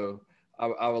 So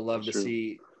I would love to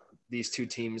see these two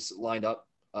teams lined up.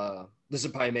 This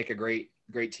would probably make a great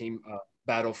team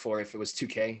battle for if it was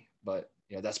 2K, but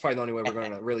that's probably the only way we're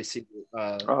going to really see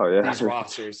these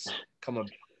rosters come up.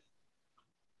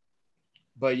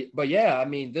 But yeah, I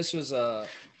mean, this was a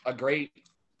great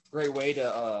way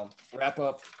to wrap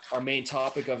up our main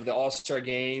topic of the All-Star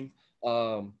game.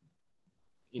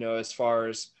 As far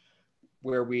as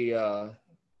where we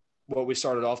what we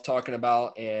started off talking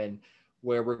about and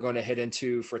where we're going to head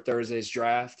into for Thursday's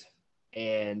draft.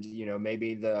 And,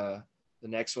 maybe the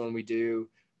next one we do,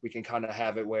 we can kind of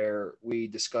have it where we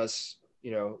discuss,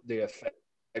 the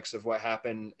effects of what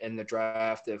happened in the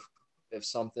draft. If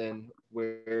something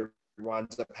weird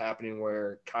winds up happening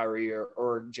where Kyrie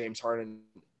or James Harden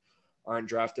aren't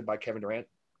drafted by Kevin Durant.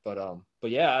 But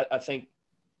yeah, I think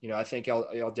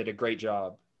y'all did a great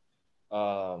job.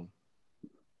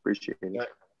 Appreciate it.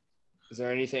 Is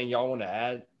there anything y'all want to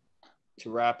add to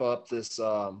wrap up this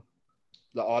the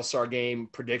All-Star game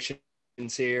predictions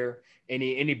here?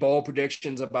 Any bold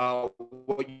predictions about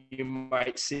what you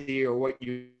might see or what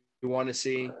you want to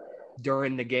see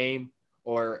during the game,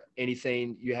 or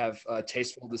anything you have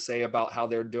tasteful to say about how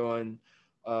they're doing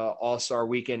All-Star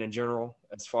weekend in general,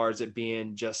 as far as it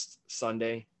being just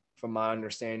Sunday, from my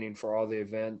understanding, for all the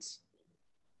events?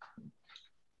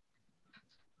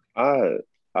 I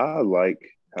like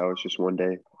how it's just one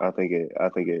day. I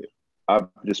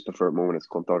just prefer it more when it's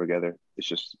clumped all together. It's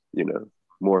just,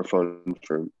 more fun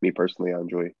for me personally. I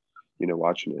enjoy,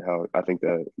 watching it. How I think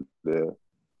that the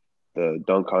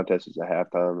dunk contest is a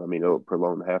halftime. I mean, it'll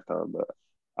prolong the halftime, but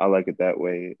I like it that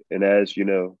way. And as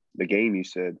the game you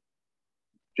said,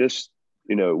 just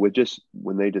with just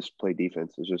when they just play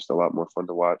defense, it's just a lot more fun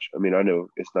to watch. I mean, I know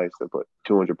it's nice to put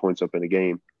 200 points up in a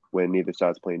game when neither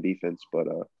side's playing defense, but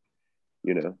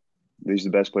these are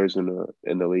the best players in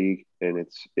the league, and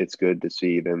it's good to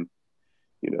see them,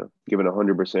 giving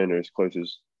 100% or as close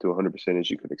as to 100% as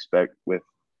you could expect with,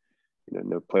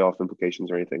 no playoff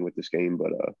implications or anything with this game.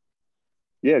 But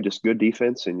yeah, just good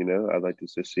defense, and I'd like to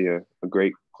just see a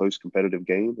great close competitive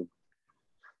game, and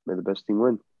may the best team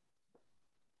win.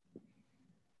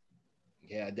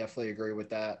 Yeah, I definitely agree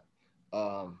with that.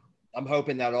 I'm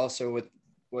hoping that also with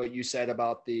what you said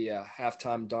about the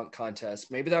halftime dunk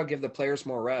contest, maybe that'll give the players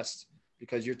more rest,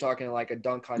 because you're talking like a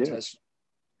dunk contest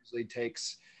usually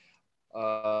takes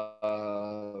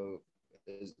at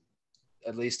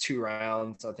least 2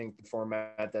 rounds. I think the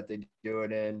format that they do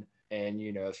it in, and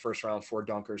first round 4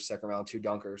 dunkers, second round 2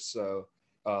 dunkers. So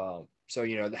So,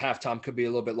 the halftime could be a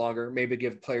little bit longer, maybe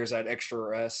give players that extra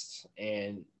rest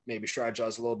and maybe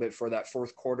strategize a little bit for that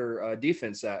fourth quarter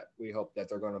defense that we hope that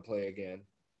they're going to play again.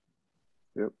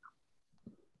 Yep.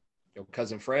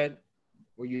 Cousin Fred,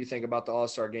 what do you think about the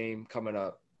All-Star game coming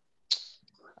up?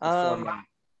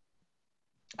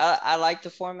 I like the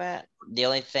format. The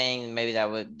only thing maybe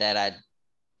that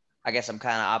I guess I'm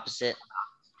kind of opposite.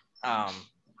 I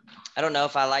don't know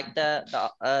if I like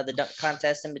the dunk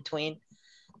contest in between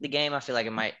the game. I feel like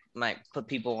it might put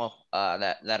people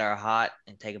that are hot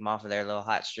and take them off of their little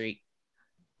hot streak.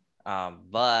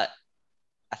 But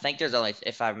I think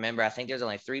if I remember, I think there's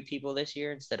only 3 people this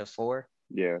year instead of 4.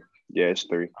 Yeah, it's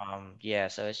 3. Yeah,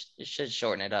 so it should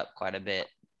shorten it up quite a bit.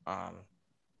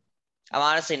 I'm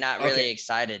honestly not really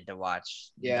excited to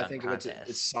watch. Yeah, I think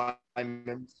it's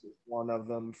Simon, one of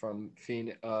them from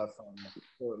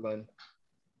Portland.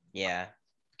 Yeah,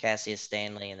 Cassius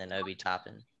Stanley and then Obi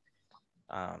Toppin.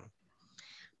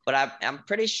 But I'm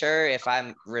pretty sure if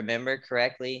I remember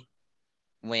correctly,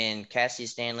 when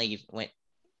Cassius Stanley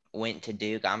went to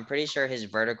Duke, I'm pretty sure his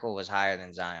vertical was higher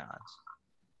than Zion's.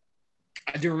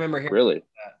 I do remember hearing really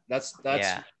that. That's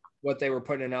what they were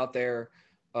putting out there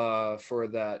for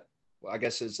that. I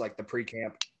guess it's like the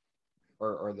pre-camp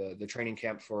or the training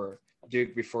camp for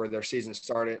Duke before their season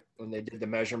started. When they did the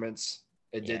measurements,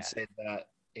 it did say that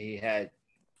he had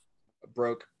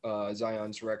broke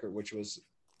Zion's record, which was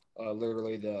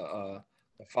literally the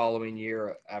following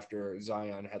year after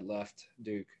Zion had left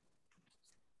Duke.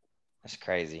 That's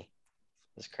crazy.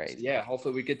 So, yeah,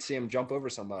 hopefully we could see him jump over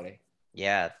somebody.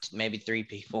 Yeah, maybe 3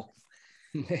 people.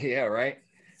 Yeah, right.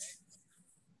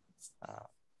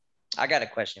 I got a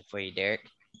question for you, Derek.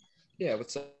 Yeah,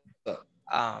 what's up?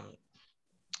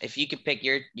 If you could pick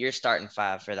your starting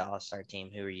 5 for the All-Star team,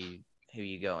 who are you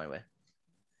going with?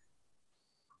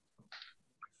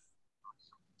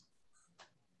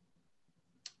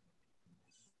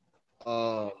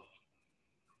 What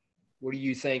do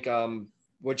you think?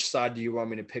 Which side do you want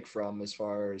me to pick from, as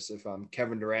far as if I'm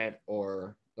Kevin Durant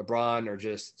or LeBron or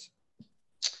just?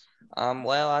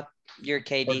 Well, you're a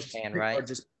KD fan, right? Or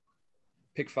just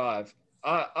pick 5.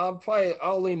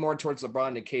 I'll lean more towards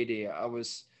LeBron than KD. I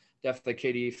was definitely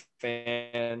a KD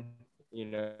fan,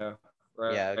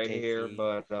 right here,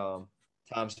 but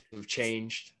times have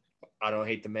changed. I don't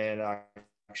hate the man,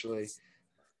 actually.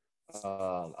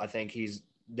 I think he's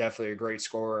definitely a great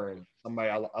scorer and somebody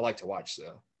I like to watch.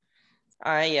 So.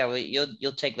 All right, yeah, well,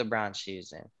 you'll take LeBron's shoes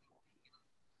then.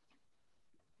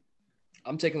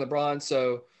 I'm taking LeBron.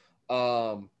 So,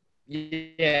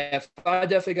 if I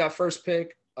definitely got first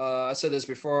pick, I said this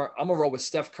before, I'm gonna roll with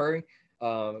Steph Curry.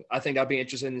 I think that'd be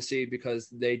interesting to see because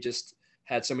they just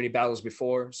had so many battles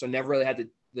before, so never really had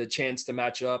the chance to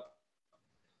match up.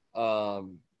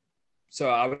 So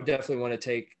I would definitely want to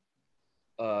take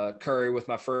Curry with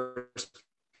my first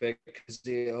pick because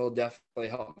he'll definitely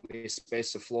help me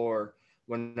space the floor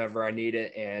whenever I need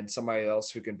it, and somebody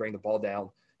else who can bring the ball down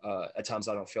at times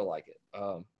I don't feel like it.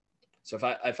 So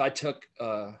if I took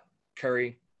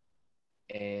Curry,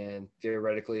 and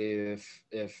theoretically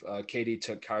if KD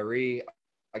took Kyrie,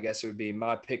 I guess it would be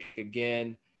my pick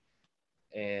again.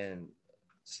 And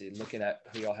see, looking at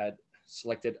who y'all had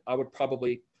selected, I would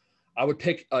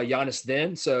pick Giannis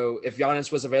then. So if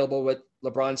Giannis was available with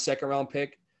LeBron's second round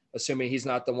pick, assuming he's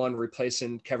not the one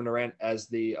replacing Kevin Durant as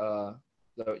the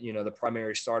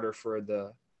primary starter for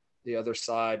the other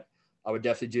side, I would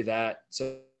definitely do that.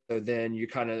 So then you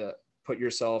kind of put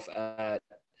yourself at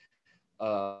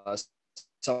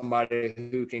somebody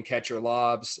who can catch your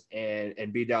lobs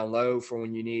and be down low for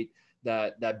when you need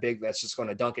that big that's just going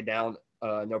to dunk it down,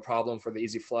 no problem, for the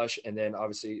easy flush. And then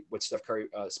obviously with Steph Curry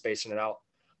spacing it out.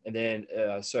 And then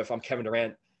so if I'm Kevin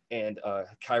Durant and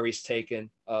Kyrie's taken,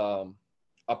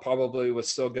 I probably would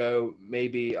still go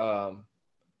maybe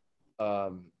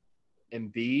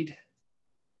Embiid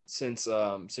since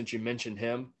you mentioned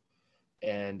him,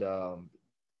 and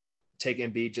take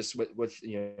Embiid just with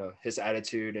his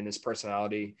attitude and his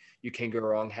personality. You can't go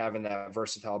wrong having that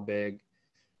versatile big.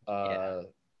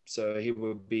 So he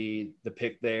would be the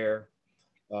pick there.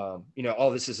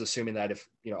 All this is assuming that if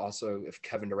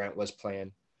Kevin Durant was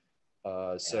playing.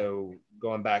 So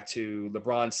going back to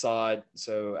LeBron's side,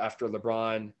 so after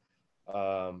LeBron,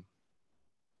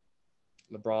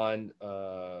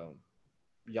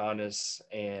 Giannis,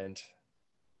 and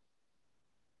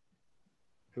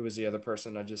who was the other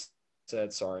person I just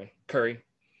said? Sorry, Curry.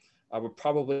 I would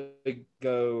probably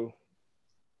go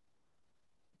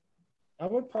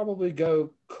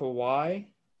Kawhi,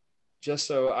 just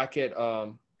so I could.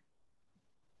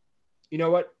 You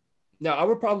know what? No, I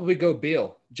would probably go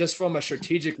Beal, just from a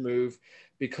strategic move,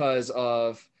 because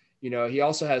of he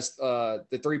also has the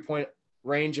 3-point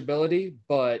range ability,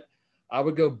 but I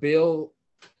would go Bill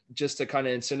just to kind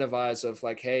of incentivize of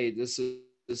like, hey, this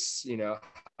is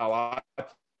how I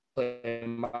play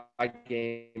my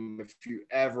game if you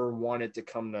ever wanted to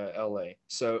come to LA.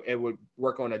 So it would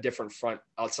work on a different front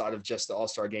outside of just the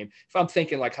All-Star game. If I'm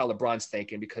thinking like how LeBron's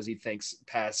thinking, because he thinks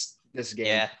past this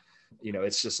game,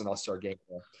 it's just an All-Star game.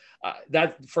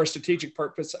 That for strategic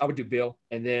purpose, I would do Bill.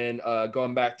 And then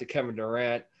going back to Kevin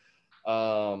Durant,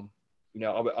 I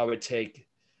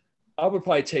would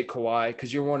probably take Kawhi,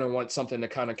 because you're going to want something to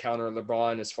kind of counter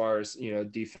LeBron as far as,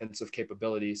 defensive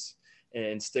capabilities,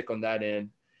 and stick on that end.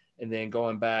 And then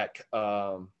going back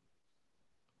to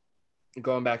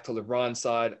LeBron's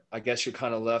side, I guess you're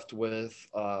kind of left with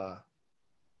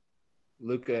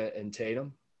Luka and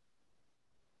Tatum.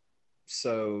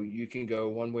 So you can go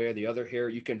one way or the other here.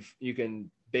 You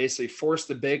can basically force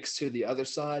the bigs to the other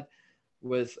side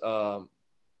with,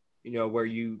 where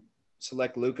you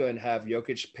select Luka and have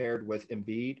Jokic paired with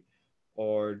Embiid,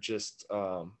 or just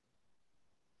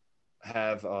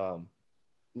have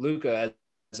Luka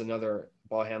as another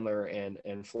ball handler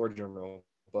and floor general.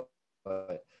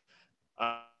 But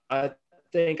I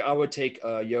think I would take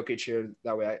Jokic here.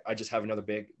 That way I just have another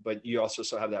big, but you also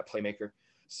still have that playmaker.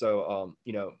 So,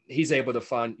 he's able to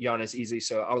find Giannis easy.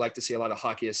 So I would like to see a lot of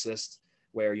hockey assists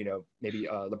where, maybe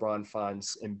LeBron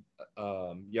finds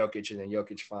Jokic, and then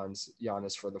Jokic finds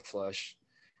Giannis for the flush,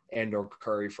 and or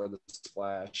Curry for the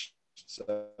splash.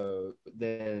 So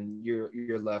then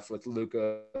you're left with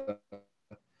Luka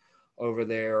over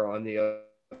there on the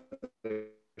other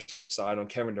side on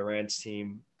Kevin Durant's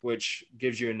team, which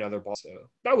gives you another ball. So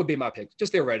that would be my pick,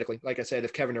 just theoretically. Like I said,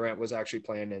 if Kevin Durant was actually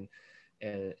playing and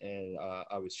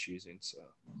I was choosing. So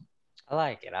I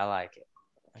like it.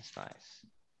 That's nice.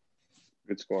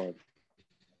 Good squad.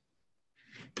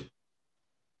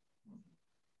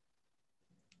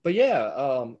 But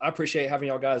yeah, I appreciate having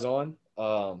y'all guys on.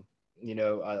 Like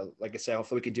I said,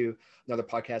 hopefully we can do another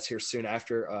podcast here soon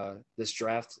after this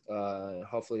draft.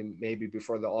 Hopefully maybe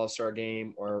before the All-Star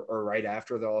game or right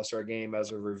after the All-Star game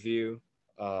as a review.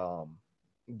 Y'all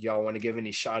want to give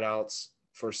any shout outs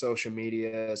for social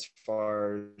media as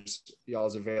far as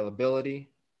y'all's availability?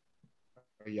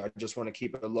 Or y'all just want to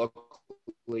keep it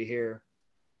locally here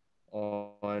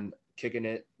on Kicking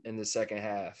It in the second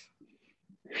half?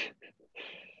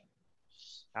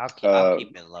 I'll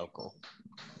keep it local.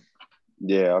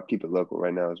 Yeah, I'll keep it local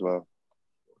right now as well.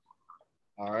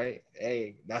 All right.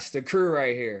 Hey, that's the crew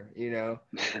right here,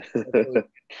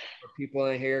 People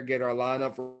in here get our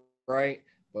lineup right.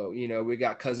 But, we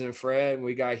got Cousin Fred and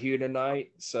we got Hugh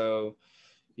tonight. So,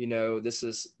 this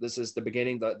is the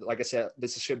beginning. Like I said,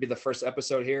 this should be the first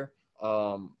episode here.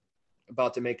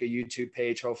 About to make a YouTube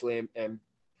page, hopefully, and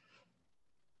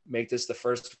make this the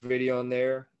first video on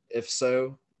there. If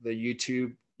so, the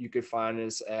YouTube, you could find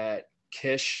us at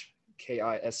KISH,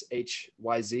 KISH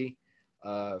YZ,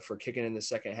 for Kicking in the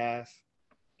second half.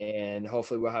 And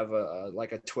hopefully we'll have a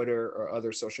Twitter or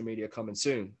other social media coming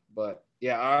soon. But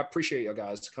yeah, I appreciate you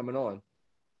guys coming on,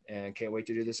 and can't wait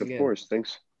to do this again. Of course.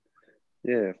 Thanks.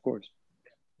 Yeah, of course.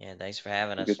 Yeah, thanks for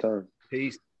having us. Good time.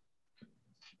 Peace.